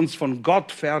das, was uns von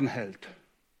Gott fernhält.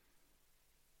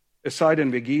 Es sei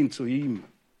denn, wir gehen zu ihm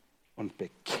und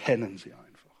bekennen sie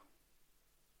einfach.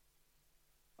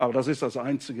 Aber das ist das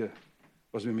Einzige,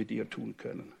 was wir mit ihr tun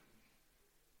können.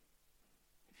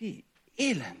 Wie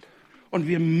elend. Und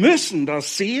wir müssen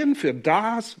das sehen für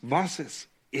das, was es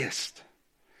ist.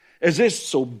 Es ist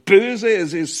so böse,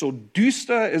 es ist so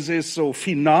düster, es ist so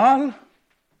final,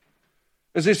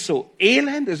 es ist so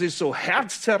elend, es ist so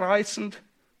herzzerreißend.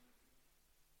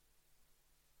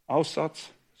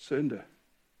 Aussatz, Sünde.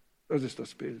 Das ist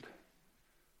das Bild.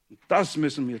 Und das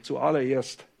müssen wir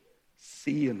zuallererst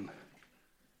sehen.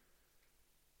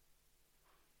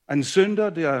 Ein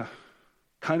Sünder, der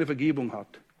keine Vergebung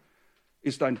hat,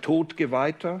 ist ein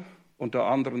Todgeweihter unter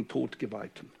anderen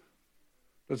Todgeweihten.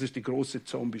 Das ist die große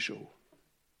Zombie-Show.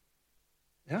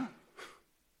 Ja,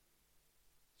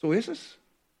 so ist es.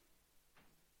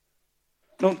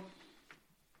 Nun,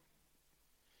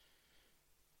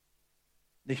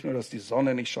 nicht nur, dass die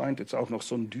Sonne nicht scheint, jetzt auch noch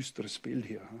so ein düsteres Bild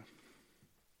hier.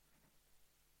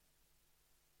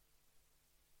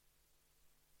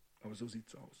 Aber so sieht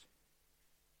es aus.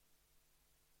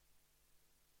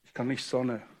 Ich kann nicht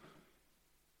Sonne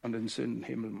an den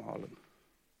Sündenhimmel malen.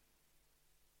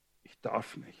 Ich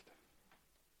darf nicht.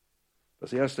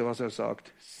 Das Erste, was er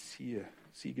sagt, sieh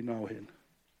genau hin.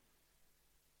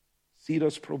 Sieh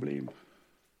das Problem.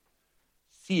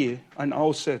 Siehe, ein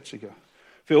Aussätziger.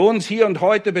 Für uns hier und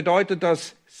heute bedeutet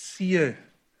das, siehe,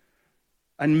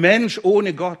 ein Mensch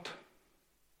ohne Gott,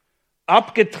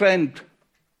 abgetrennt,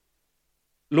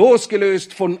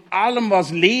 losgelöst von allem,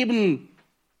 was Leben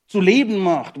zu leben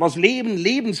macht, was Leben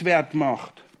lebenswert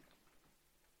macht.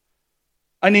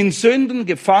 Ein in Sünden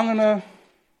gefangener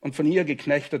und von ihr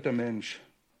geknechteter Mensch.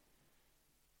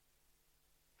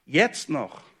 Jetzt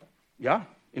noch, ja,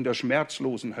 in der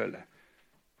schmerzlosen Hölle.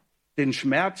 Den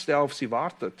Schmerz, der auf sie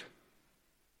wartet,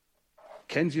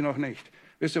 kennen sie noch nicht.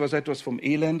 Wisst ihr, was etwas vom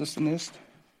Elendesten ist?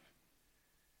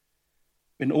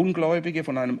 Wenn Ungläubige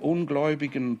von einem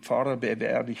ungläubigen Pfarrer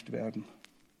beerdigt werden.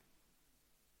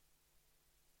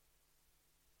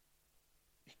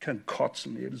 Ich kann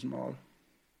kotzen jedes Mal.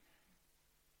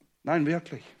 Nein,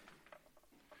 wirklich.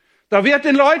 Da wird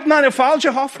den Leuten eine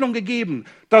falsche Hoffnung gegeben,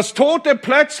 dass Tote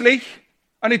plötzlich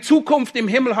eine Zukunft im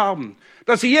Himmel haben,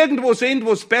 dass sie irgendwo sind,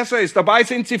 wo es besser ist. Dabei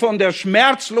sind sie von der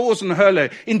schmerzlosen Hölle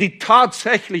in die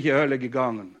tatsächliche Hölle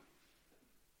gegangen.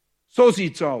 So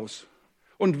sieht's aus.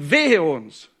 Und wehe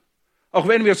uns, auch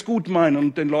wenn wir es gut meinen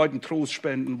und den Leuten Trost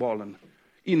spenden wollen,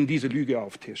 ihnen diese Lüge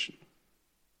auftischen.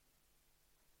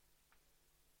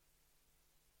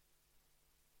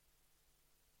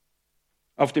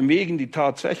 Auf dem Weg in die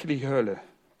tatsächliche Hölle,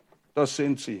 das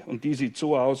sind sie. Und die sieht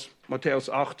so aus. Matthäus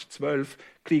 8, 12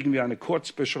 kriegen wir eine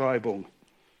Kurzbeschreibung.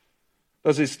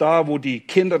 Das ist da, wo die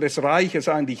Kinder des Reiches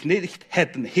eigentlich nicht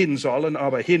hätten hin sollen,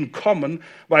 aber hinkommen,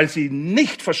 weil sie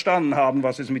nicht verstanden haben,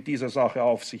 was es mit dieser Sache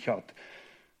auf sich hat.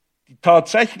 Die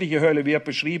tatsächliche Hölle wird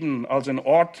beschrieben als ein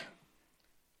Ort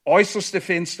äußerste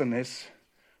Finsternis.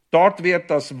 Dort wird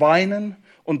das Weinen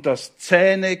und das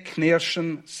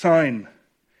Zähneknirschen sein.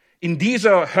 In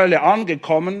dieser Hölle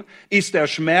angekommen ist der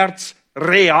Schmerz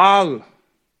real,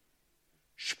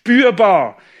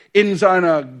 spürbar in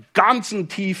seiner ganzen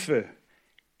Tiefe,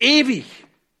 ewig,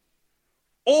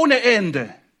 ohne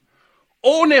Ende,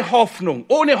 ohne Hoffnung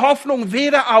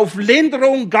weder auf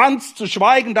Linderung, ganz zu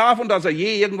schweigen davon, dass er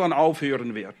je irgendwann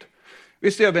aufhören wird.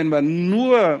 Wisst ihr, wenn wir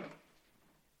nur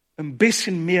ein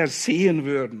bisschen mehr sehen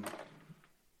würden,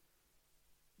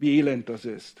 wie elend das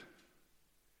ist.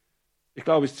 Ich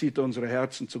glaube, es zieht unsere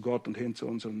Herzen zu Gott und hin zu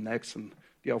unseren Nächsten,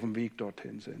 die auf dem Weg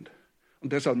dorthin sind.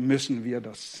 Und deshalb müssen wir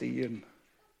das sehen.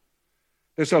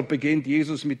 Deshalb beginnt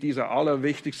Jesus mit dieser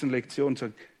allerwichtigsten Lektion und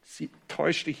sagt,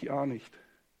 täusch dich ja nicht.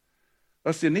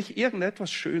 Lass dir nicht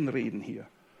irgendetwas schönreden hier.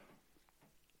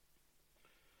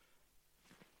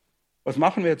 Was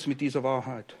machen wir jetzt mit dieser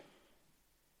Wahrheit?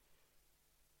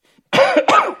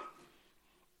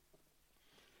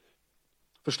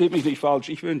 Versteht mich nicht falsch,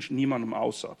 ich wünsche niemandem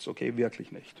Aussatz, okay,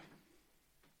 wirklich nicht.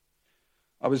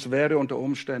 Aber es wäre unter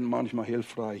Umständen manchmal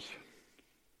hilfreich,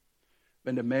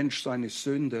 wenn der Mensch seine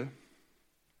Sünde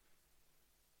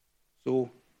so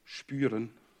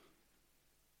spüren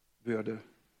würde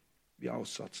wie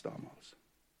Aussatz damals.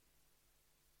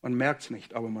 Man merkt es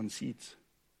nicht, aber man sieht es.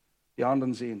 Die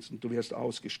anderen sehen es und du wirst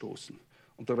ausgestoßen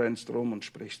und du rennst rum und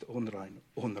sprichst unrein,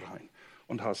 unrein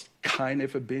und hast keine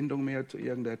Verbindung mehr zu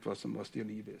irgendetwas, was dir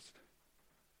lieb ist.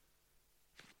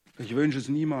 Ich wünsche es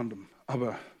niemandem,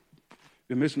 aber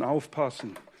wir müssen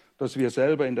aufpassen, dass wir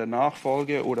selber in der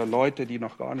Nachfolge oder Leute, die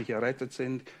noch gar nicht errettet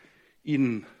sind,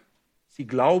 sie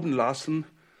glauben lassen,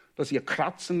 dass ihr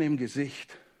Kratzen im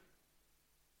Gesicht,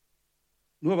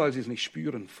 nur weil sie es nicht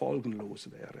spüren,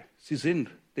 folgenlos wäre. Sie sind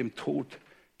dem Tod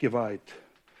geweiht.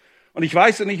 Und ich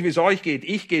weiß ja nicht, wie es euch geht.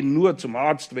 Ich gehe nur zum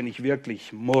Arzt, wenn ich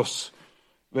wirklich muss,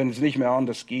 wenn es nicht mehr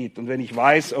anders geht. Und wenn ich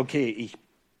weiß, okay, ich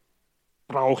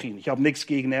brauche ihn. Ich habe nichts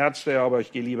gegen Ärzte, aber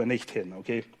ich gehe lieber nicht hin,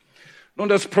 okay? Nun,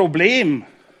 das Problem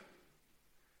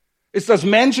ist, dass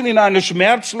Menschen in einer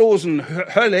schmerzlosen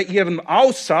Hölle ihren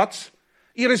Aussatz,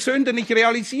 ihre Sünde nicht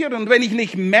realisieren. Und wenn ich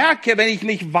nicht merke, wenn ich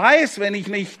nicht weiß, wenn ich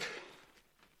nicht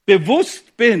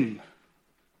bewusst bin,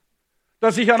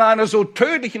 dass ich an einer so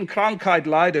tödlichen Krankheit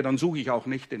leide, dann suche ich auch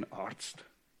nicht den Arzt.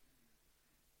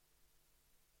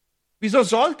 Wieso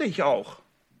sollte ich auch?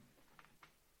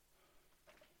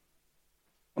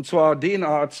 Und zwar den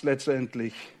Arzt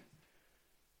letztendlich,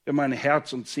 der meine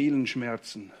Herz- und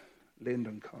Seelenschmerzen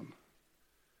lindern kann.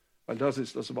 Weil das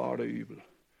ist das wahre Übel.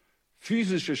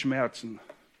 Physische Schmerzen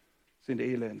sind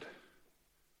elend.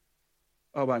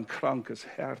 Aber ein krankes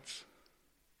Herz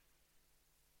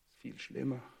ist viel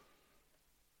schlimmer.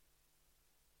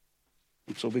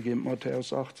 Und so beginnt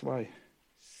Matthäus 8,2.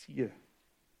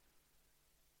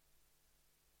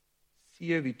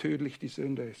 Siehe, wie tödlich die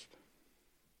Sünde ist.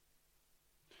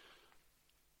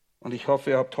 Und ich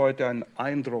hoffe, ihr habt heute einen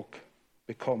Eindruck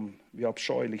bekommen, wie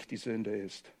abscheulich die Sünde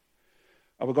ist.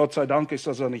 Aber Gott sei Dank ist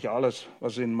das ja nicht alles,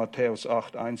 was in Matthäus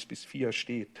 8, 1-4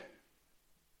 steht.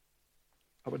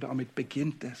 Aber damit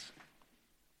beginnt es.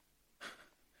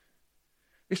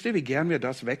 Wisst ihr, wie gern wir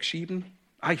das wegschieben?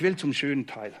 Ich will zum schönen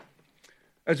Teil.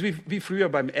 Also wie früher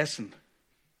beim Essen.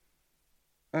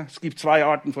 Es gibt zwei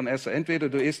Arten von Essen. Entweder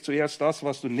du isst zuerst das,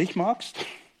 was du nicht magst,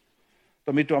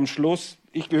 damit du am Schluss,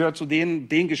 ich gehöre zu denen,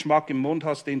 den Geschmack im Mund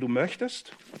hast, den du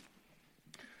möchtest.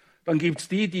 Dann gibt es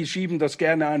die schieben das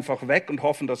gerne einfach weg und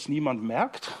hoffen, dass niemand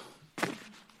merkt.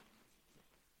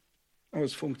 Aber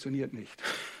es funktioniert nicht.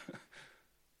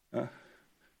 Ja.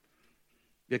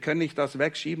 Wir können nicht das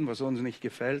wegschieben, was uns nicht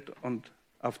gefällt, und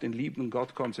auf den liebenden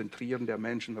Gott konzentrieren, der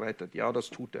Menschen rettet. Ja, das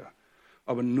tut er.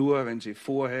 Aber nur, wenn sie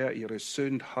vorher ihre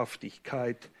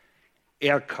Sündhaftigkeit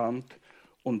erkannt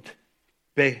und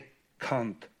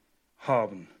bekannt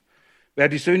haben. Wer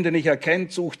die Sünde nicht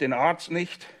erkennt, sucht den Arzt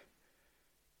nicht.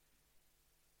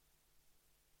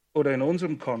 Oder in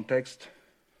unserem Kontext,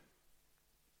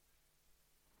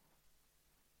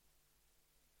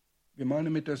 wir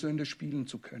meinen, mit der Sünde spielen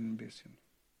zu können ein bisschen.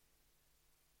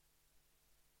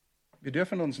 Wir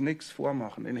dürfen uns nichts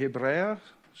vormachen. In Hebräer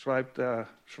schreibt der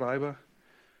Schreiber,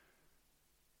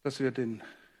 dass wir den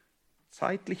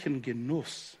zeitlichen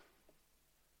Genuss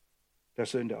der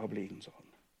Sünde ablegen sollen.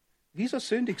 Wieso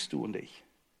sündigst du und ich?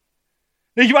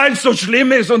 Nicht, weil es so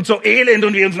schlimm ist und so elend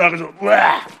und wir uns nachher so...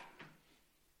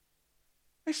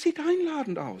 Es sieht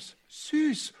einladend aus,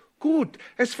 süß, gut.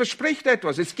 Es verspricht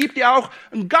etwas. Es gibt dir auch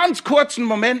einen ganz kurzen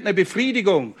Moment eine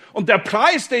Befriedigung. Und der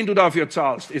Preis, den du dafür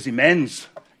zahlst, ist immens.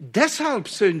 Deshalb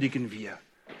sündigen wir,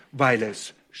 weil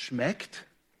es schmeckt.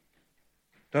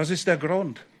 Das ist der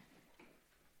Grund.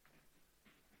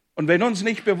 Und wenn uns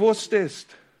nicht bewusst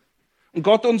ist und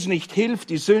Gott uns nicht hilft,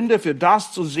 die Sünde für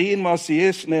das zu sehen, was sie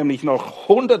ist, nämlich noch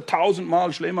 100.000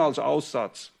 Mal schlimmer als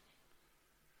Aussatz,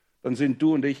 dann sind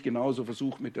du und ich genauso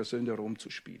versucht, mit der Sünde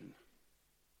rumzuspielen.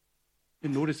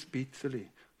 Nur das bisschen.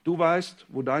 Du weißt,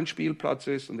 wo dein Spielplatz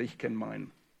ist und ich kenne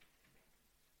meinen.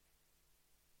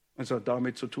 Es hat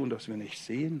damit zu tun, dass wir nicht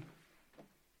sehen.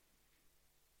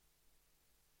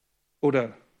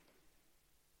 Oder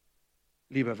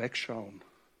lieber wegschauen.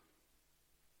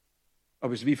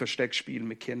 Aber es ist wie Versteckspielen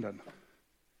mit Kindern.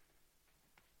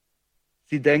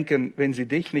 Sie denken, wenn sie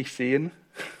dich nicht sehen,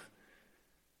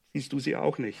 siehst du sie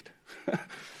auch nicht.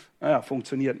 Naja,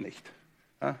 funktioniert nicht.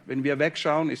 Ja, wenn wir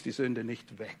wegschauen, ist die Sünde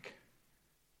nicht weg.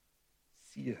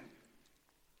 Siehe.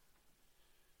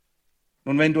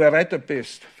 Nun, wenn du errettet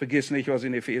bist, vergiss nicht, was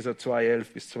in Epheser 2,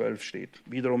 11 bis 12 steht.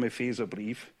 Wiederum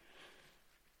Epheserbrief.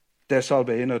 Deshalb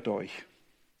erinnert euch.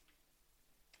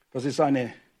 Das ist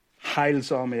eine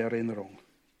heilsame Erinnerung.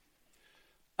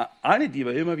 Eine, die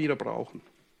wir immer wieder brauchen.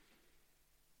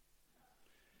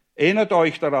 Erinnert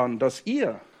euch daran, dass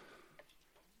ihr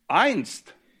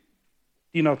einst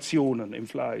die Nationen im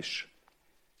Fleisch,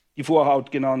 die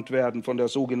Vorhaut genannt werden von der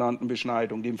sogenannten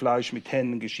Beschneidung, die im Fleisch mit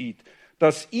Händen geschieht,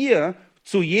 dass ihr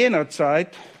zu jener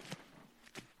Zeit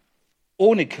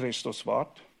ohne Christus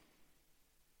wart,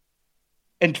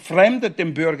 entfremdet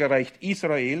dem Bürgerrecht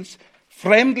Israels,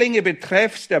 Fremdlinge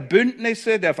betreffs der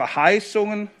Bündnisse, der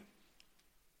Verheißungen,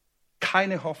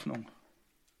 keine Hoffnung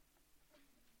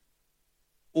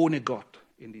ohne Gott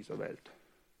in dieser Welt.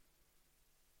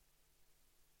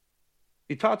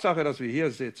 Die Tatsache, dass wir hier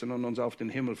sitzen und uns auf den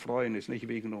Himmel freuen, ist nicht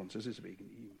wegen uns, es ist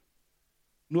wegen ihm.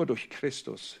 Nur durch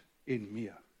Christus in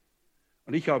mir.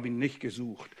 Und ich habe ihn nicht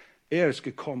gesucht. Er ist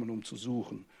gekommen, um zu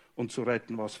suchen und zu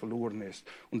retten, was verloren ist.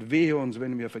 Und wehe uns,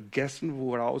 wenn wir vergessen,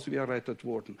 woraus wir errettet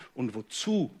wurden und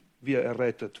wozu wir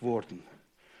errettet wurden.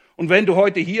 Und wenn du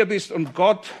heute hier bist und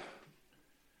Gott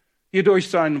dir durch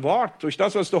sein Wort, durch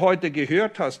das, was du heute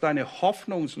gehört hast, deine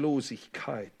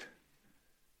Hoffnungslosigkeit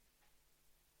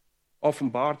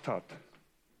offenbart hat,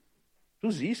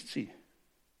 du siehst sie.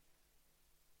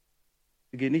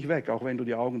 Sie geht nicht weg, auch wenn du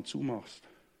die Augen zumachst.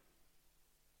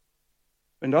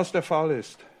 Wenn das der Fall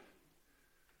ist,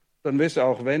 dann wisse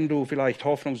auch, wenn du vielleicht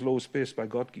hoffnungslos bist, bei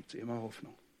Gott gibt es immer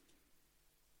Hoffnung.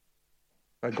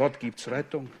 Bei Gott gibt es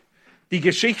Rettung. Die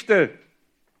Geschichte,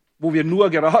 wo wir nur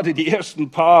gerade die ersten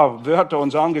paar Wörter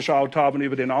uns angeschaut haben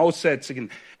über den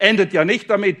Aussätzigen, endet ja nicht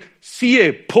damit,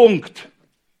 siehe, Punkt.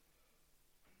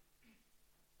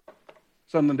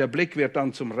 Sondern der Blick wird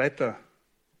dann zum Retter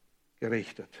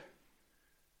gerichtet.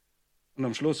 Und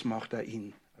am Schluss macht er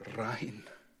ihn rein.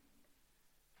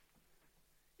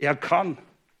 Er kann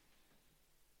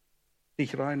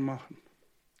dich reinmachen.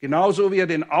 Genauso wie er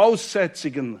den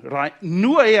Aussätzigen rein.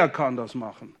 Nur er kann das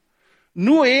machen.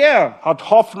 Nur er hat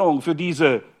Hoffnung für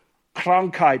diese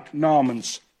Krankheit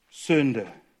namens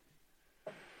Sünde.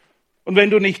 Und wenn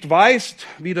du nicht weißt,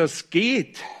 wie das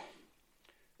geht,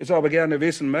 es aber gerne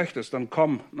wissen möchtest, dann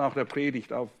komm nach der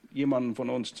Predigt auf jemanden von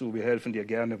uns zu. Wir helfen dir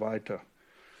gerne weiter.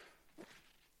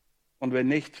 Und wenn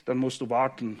nicht, dann musst du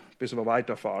warten, bis wir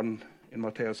weiterfahren in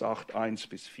Matthäus 8, 1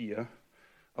 bis 4.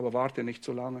 Aber warte nicht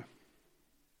so lange.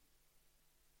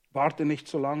 Warte nicht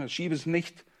so lange. Schiebe es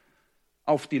nicht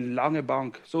auf die lange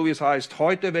Bank. So wie es heißt,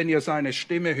 heute, wenn ihr seine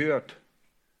Stimme hört,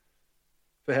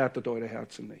 verhärtet eure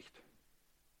Herzen nicht.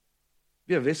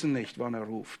 Wir wissen nicht, wann er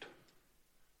ruft.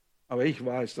 Aber ich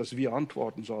weiß, dass wir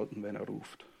antworten sollten, wenn er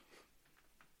ruft.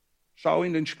 Schau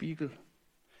in den Spiegel.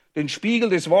 Den Spiegel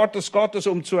des Wortes Gottes,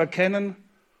 um zu erkennen,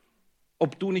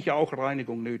 ob du nicht auch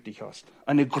Reinigung nötig hast.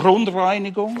 Eine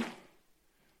Grundreinigung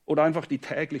oder einfach die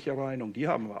tägliche Reinigung. Die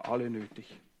haben wir alle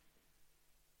nötig.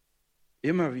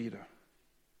 Immer wieder.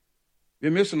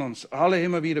 Wir müssen uns alle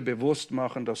immer wieder bewusst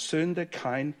machen, dass Sünde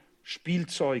kein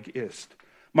Spielzeug ist.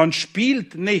 Man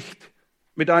spielt nicht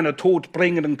mit einer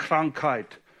todbringenden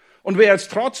Krankheit. Und wer es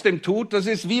trotzdem tut, das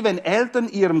ist wie wenn Eltern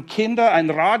ihrem Kinder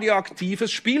ein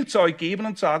radioaktives Spielzeug geben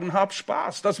und sagen, hab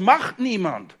Spaß. Das macht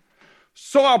niemand.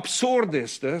 So absurd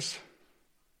ist es,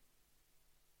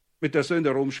 mit der Sünde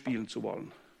rumspielen zu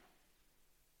wollen.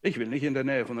 Ich will nicht in der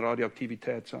Nähe von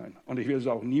Radioaktivität sein und ich will es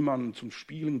auch niemandem zum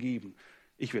Spielen geben.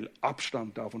 Ich will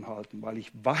Abstand davon halten, weil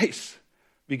ich weiß,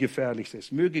 wie gefährlich es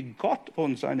ist. Möge Gott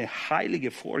uns eine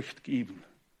heilige Furcht geben,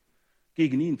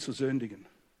 gegen ihn zu sündigen.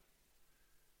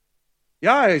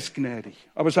 Ja, er ist gnädig,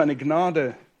 aber seine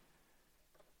Gnade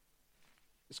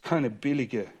ist keine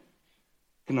billige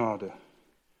Gnade.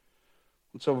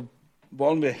 Und so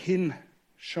wollen wir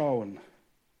hinschauen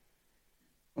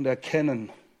und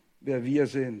erkennen, wer wir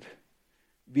sind,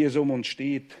 wie es um uns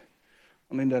steht.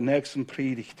 Und in der nächsten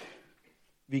Predigt,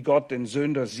 wie Gott den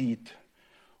Sünder sieht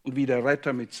und wie der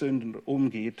Retter mit Sündern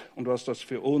umgeht und was das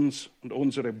für uns und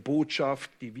unsere Botschaft,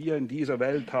 die wir in dieser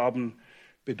Welt haben,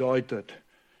 bedeutet.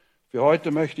 Für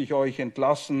heute möchte ich euch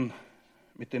entlassen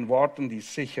mit den Worten, die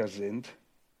sicher sind,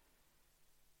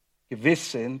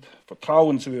 gewiss sind,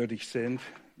 vertrauenswürdig sind,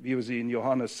 wie wir sie in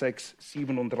Johannes 6,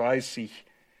 37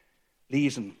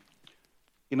 lesen.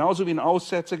 Genauso wie ein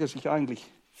Aussätziger sich eigentlich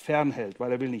fernhält,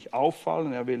 weil er will nicht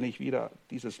auffallen, er will nicht wieder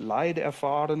dieses Leid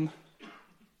erfahren.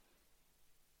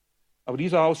 Aber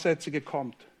dieser Aussätzige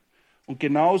kommt. Und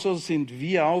genauso sind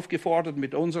wir aufgefordert,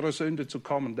 mit unserer Sünde zu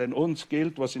kommen. Denn uns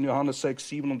gilt, was in Johannes 6,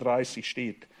 37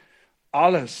 steht.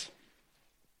 Alles,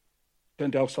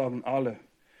 könnt ihr auch sagen,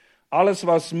 alles,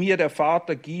 was mir der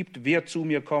Vater gibt, wird zu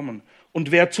mir kommen.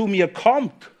 Und wer zu mir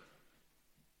kommt,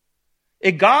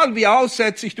 egal wie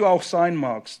aussätzig du auch sein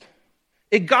magst,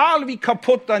 egal wie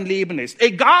kaputt dein Leben ist,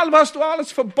 egal was du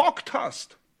alles verbockt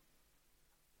hast.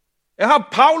 Er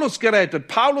hat Paulus gerettet.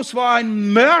 Paulus war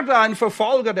ein Mörder, ein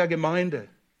Verfolger der Gemeinde.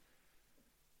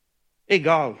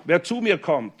 Egal, wer zu mir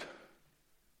kommt,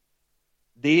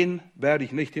 den werde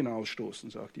ich nicht hinausstoßen,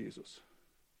 sagt Jesus.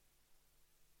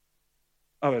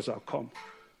 Aber er sagt, komm.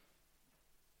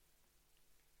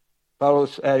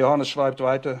 Johannes schreibt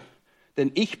weiter,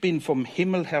 denn ich bin vom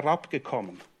Himmel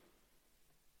herabgekommen,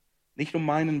 nicht um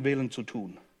meinen Willen zu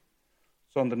tun,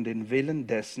 sondern den Willen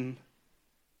dessen,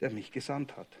 der mich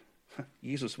gesandt hat.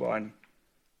 Jesus war ein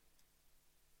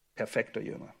perfekter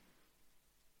Jünger.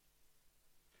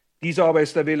 Dieser aber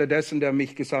ist der Wille dessen, der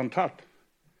mich gesandt hat,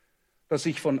 dass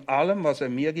ich von allem, was er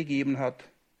mir gegeben hat,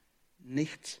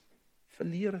 nichts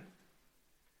verliere,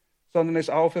 sondern es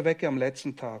auferwecke am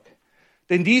letzten Tag.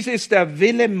 Denn dies ist der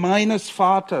Wille meines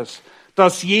Vaters,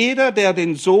 dass jeder, der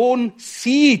den Sohn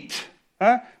sieht,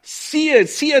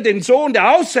 siehe den Sohn,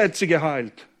 der Aussätzige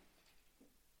heilt.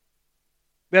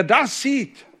 Wer das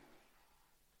sieht,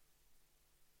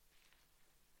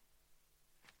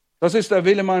 das ist der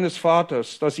Wille meines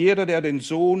Vaters, dass jeder, der den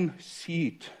Sohn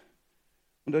sieht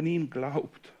und an ihn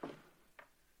glaubt,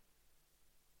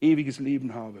 ewiges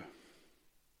Leben habe.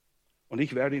 Und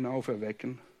ich werde ihn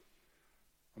auferwecken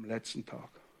am letzten Tag.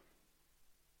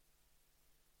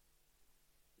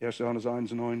 1. Johannes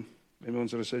 1,9. Wenn wir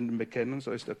unsere Sünden bekennen,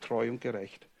 so ist er treu und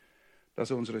gerecht,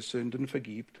 dass er unsere Sünden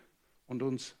vergibt und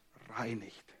uns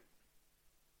reinigt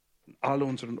von all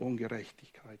unseren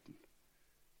Ungerechtigkeiten.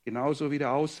 Genauso wie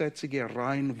der Aussätzige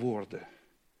rein wurde,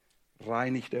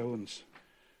 reinigt er uns,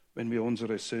 wenn wir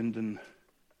unsere Sünden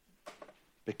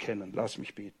bekennen. Lass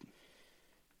mich beten.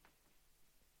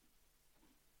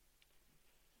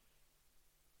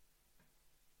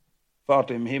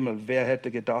 Vater im Himmel, wer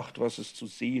hätte gedacht, was es zu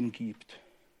sehen gibt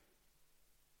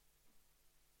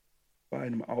bei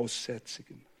einem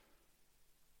Aussätzigen?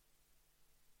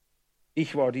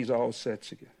 Ich war dieser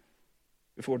Aussätzige,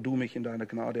 bevor du mich in deiner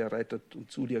Gnade errettet und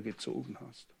zu dir gezogen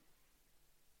hast.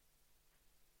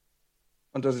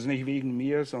 Und das ist nicht wegen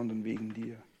mir, sondern wegen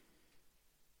dir.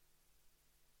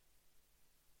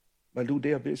 Weil du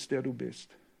der bist, der du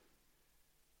bist.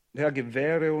 Herr,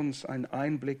 gewähre uns einen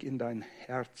Einblick in dein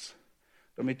Herz,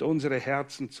 damit unsere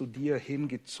Herzen zu dir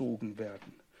hingezogen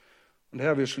werden. Und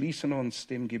Herr, wir schließen uns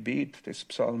dem Gebet des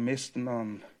Psalmisten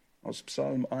an, aus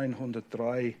Psalm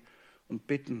 103, und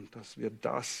bitten, dass wir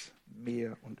das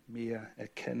mehr und mehr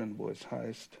erkennen, wo es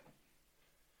heißt: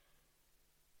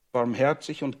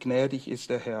 Barmherzig und gnädig ist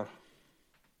der Herr,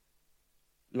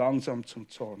 langsam zum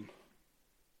Zorn,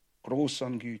 groß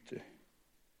an Güte.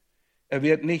 Er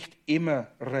wird nicht immer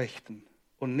rechten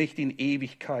und nicht in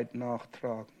Ewigkeit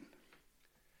nachtragen.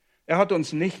 Er hat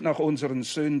uns nicht nach unseren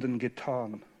Sünden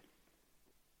getan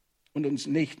und uns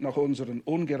nicht nach unseren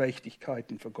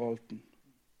Ungerechtigkeiten vergolten.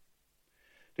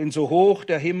 Denn so hoch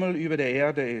der Himmel über der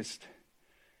Erde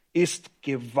ist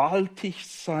gewaltig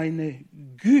seine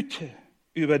Güte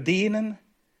über denen,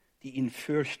 die ihn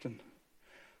fürchten.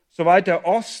 Soweit der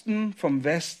Osten vom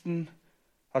Westen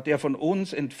hat er von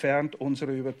uns entfernt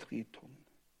unsere Übertretungen.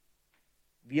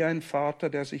 Wie ein Vater,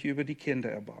 der sich über die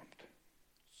Kinder erbarmt.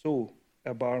 So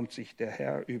erbarmt sich der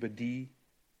Herr über die,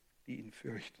 die ihn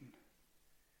fürchten.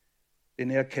 Denn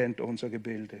er kennt unser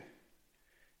Gebilde.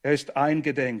 Er ist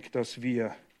eingedenk, dass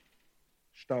wir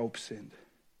Staub sind.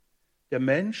 Der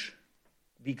Mensch,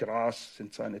 wie Gras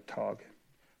sind seine Tage.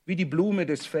 Wie die Blume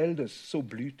des Feldes, so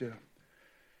blüht er.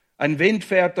 Ein Wind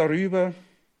fährt darüber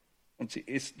und sie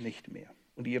ist nicht mehr.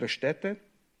 Und ihre Städte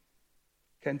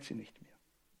kennt sie nicht mehr.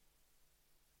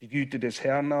 Die Güte des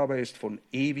Herrn aber ist von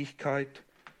Ewigkeit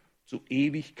zu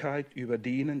Ewigkeit über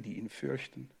denen, die ihn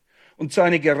fürchten. Und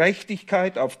seine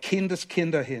Gerechtigkeit auf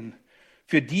Kindeskinder hin,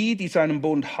 für die, die seinen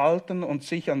Bund halten und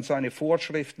sich an seine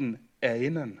Vorschriften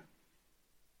erinnern,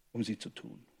 um sie zu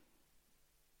tun.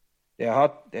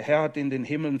 Der Herr hat in den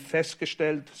Himmeln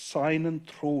festgestellt seinen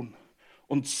Thron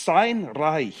und sein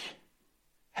Reich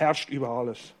herrscht über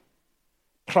alles.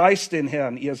 Preist den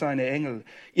Herrn, ihr seine Engel,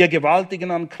 ihr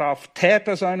Gewaltigen an Kraft,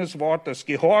 Täter seines Wortes,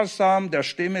 Gehorsam der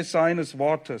Stimme seines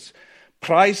Wortes.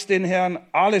 Preist den Herrn,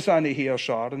 alle seine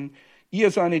Heerscharen,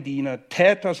 ihr seine Diener,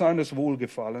 Täter seines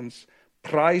Wohlgefallens.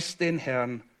 Preist den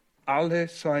Herrn, alle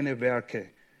seine Werke,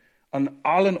 an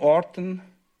allen Orten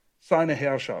seiner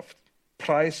Herrschaft.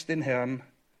 Preist den Herrn,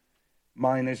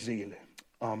 meine Seele.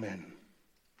 Amen.